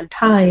any one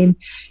time,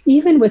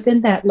 even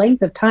within that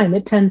length of time,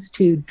 it tends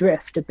to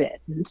drift a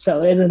bit. And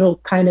so it'll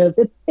kind of,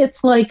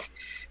 it's like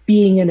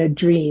being in a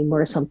dream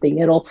or something.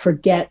 It'll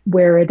forget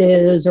where it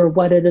is or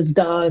what it has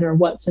done or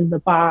what's in the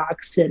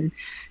box, and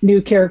new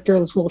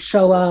characters will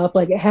show up.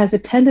 Like it has a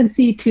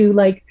tendency to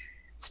like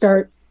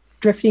start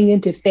drifting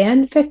into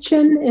fan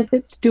fiction if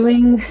it's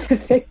doing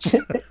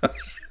fiction.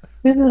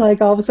 And then, like,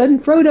 all of a sudden,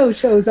 Frodo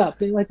shows up.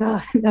 And you're like,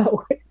 oh,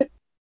 no.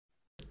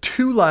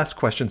 Two last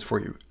questions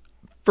for you.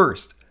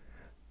 First,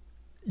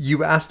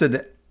 you asked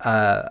an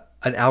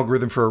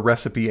algorithm for a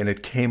recipe and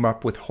it came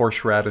up with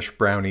horseradish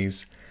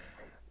brownies.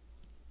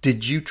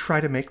 Did you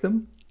try to make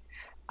them?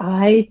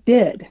 I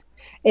did.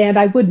 And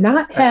I would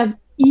not have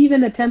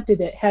even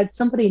attempted it had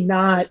somebody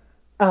not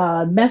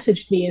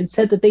messaged me and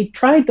said that they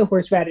tried the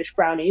horseradish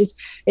brownies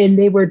and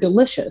they were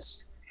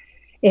delicious.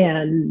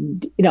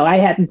 And, I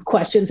had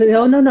questions. And,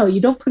 oh, no,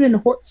 you don't put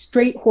in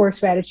straight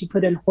horseradish. You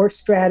put in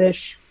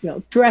horseradish,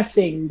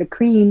 dressing, the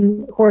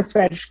cream,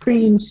 horseradish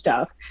cream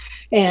stuff.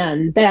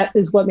 And that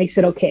is what makes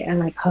it okay. I'm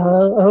like,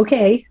 oh,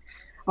 okay,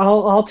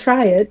 I'll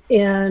try it.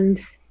 And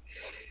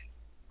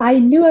I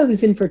knew I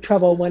was in for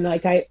trouble when,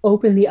 like, I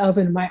opened the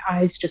oven, my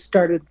eyes just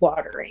started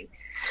watering.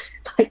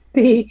 Like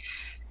they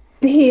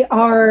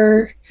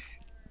were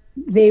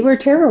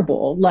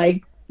terrible.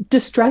 Like,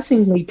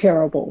 distressingly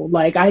terrible.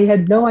 Like I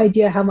had no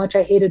idea how much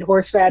I hated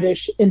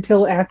horseradish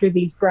until after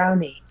these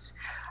brownies.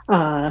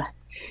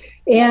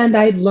 And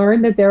I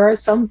learned that there are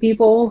some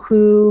people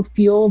who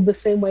feel the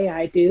same way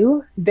I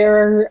do.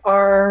 There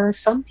are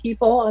some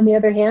people, on the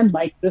other hand,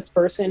 like this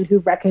person who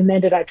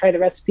recommended I try the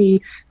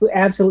recipe, who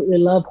absolutely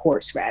love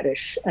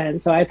horseradish. And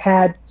so I've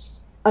had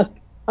a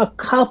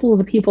couple of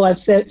the people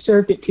I've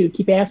served it to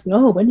keep asking,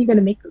 oh, when are you going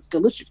to make those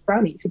delicious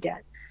brownies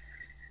again?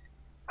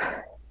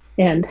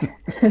 And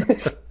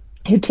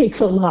it takes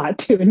a lot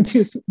to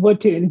induce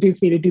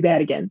me to do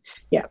that again.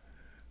 Yeah.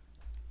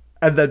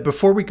 And then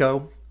before we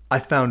go, I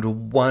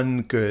found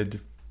one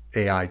good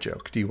AI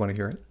joke. Do you want to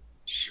hear it?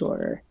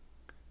 Sure.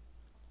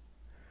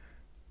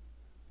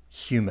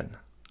 Human.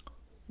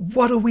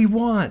 What do we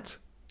want?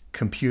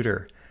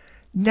 Computer.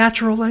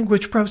 Natural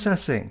language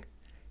processing.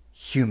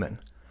 Human.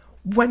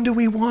 When do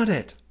we want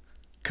it?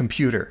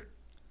 Computer.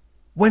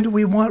 When do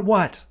we want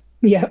what?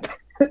 Yep.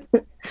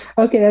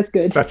 Okay, that's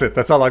good. That's it.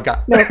 That's all I've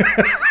got. No.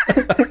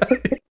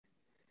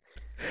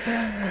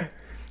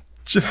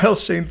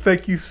 Janelle Shane,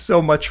 thank you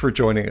so much for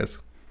joining us.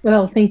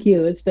 Well, thank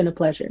you. It's been a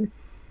pleasure.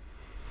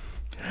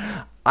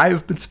 I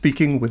have been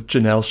speaking with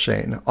Janelle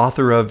Shane,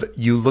 author of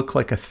You Look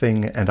Like a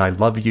Thing and I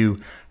Love You,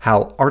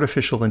 How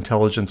Artificial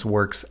Intelligence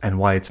Works and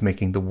Why It's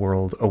Making the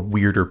World a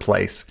Weirder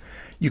Place.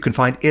 You can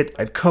find it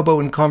at Kobo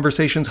and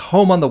Conversations,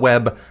 home on the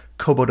web,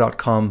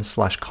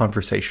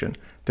 kobo.com/conversation.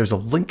 There's a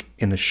link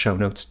in the show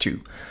notes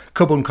too.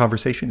 Kobo and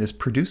Conversation is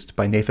produced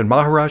by Nathan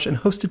Maharaj and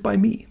hosted by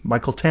me,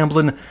 Michael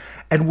Tamblin,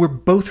 and we're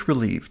both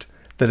relieved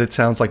that it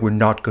sounds like we're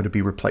not going to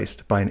be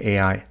replaced by an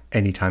AI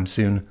anytime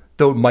soon,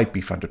 though it might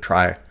be fun to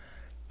try.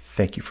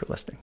 Thank you for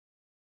listening.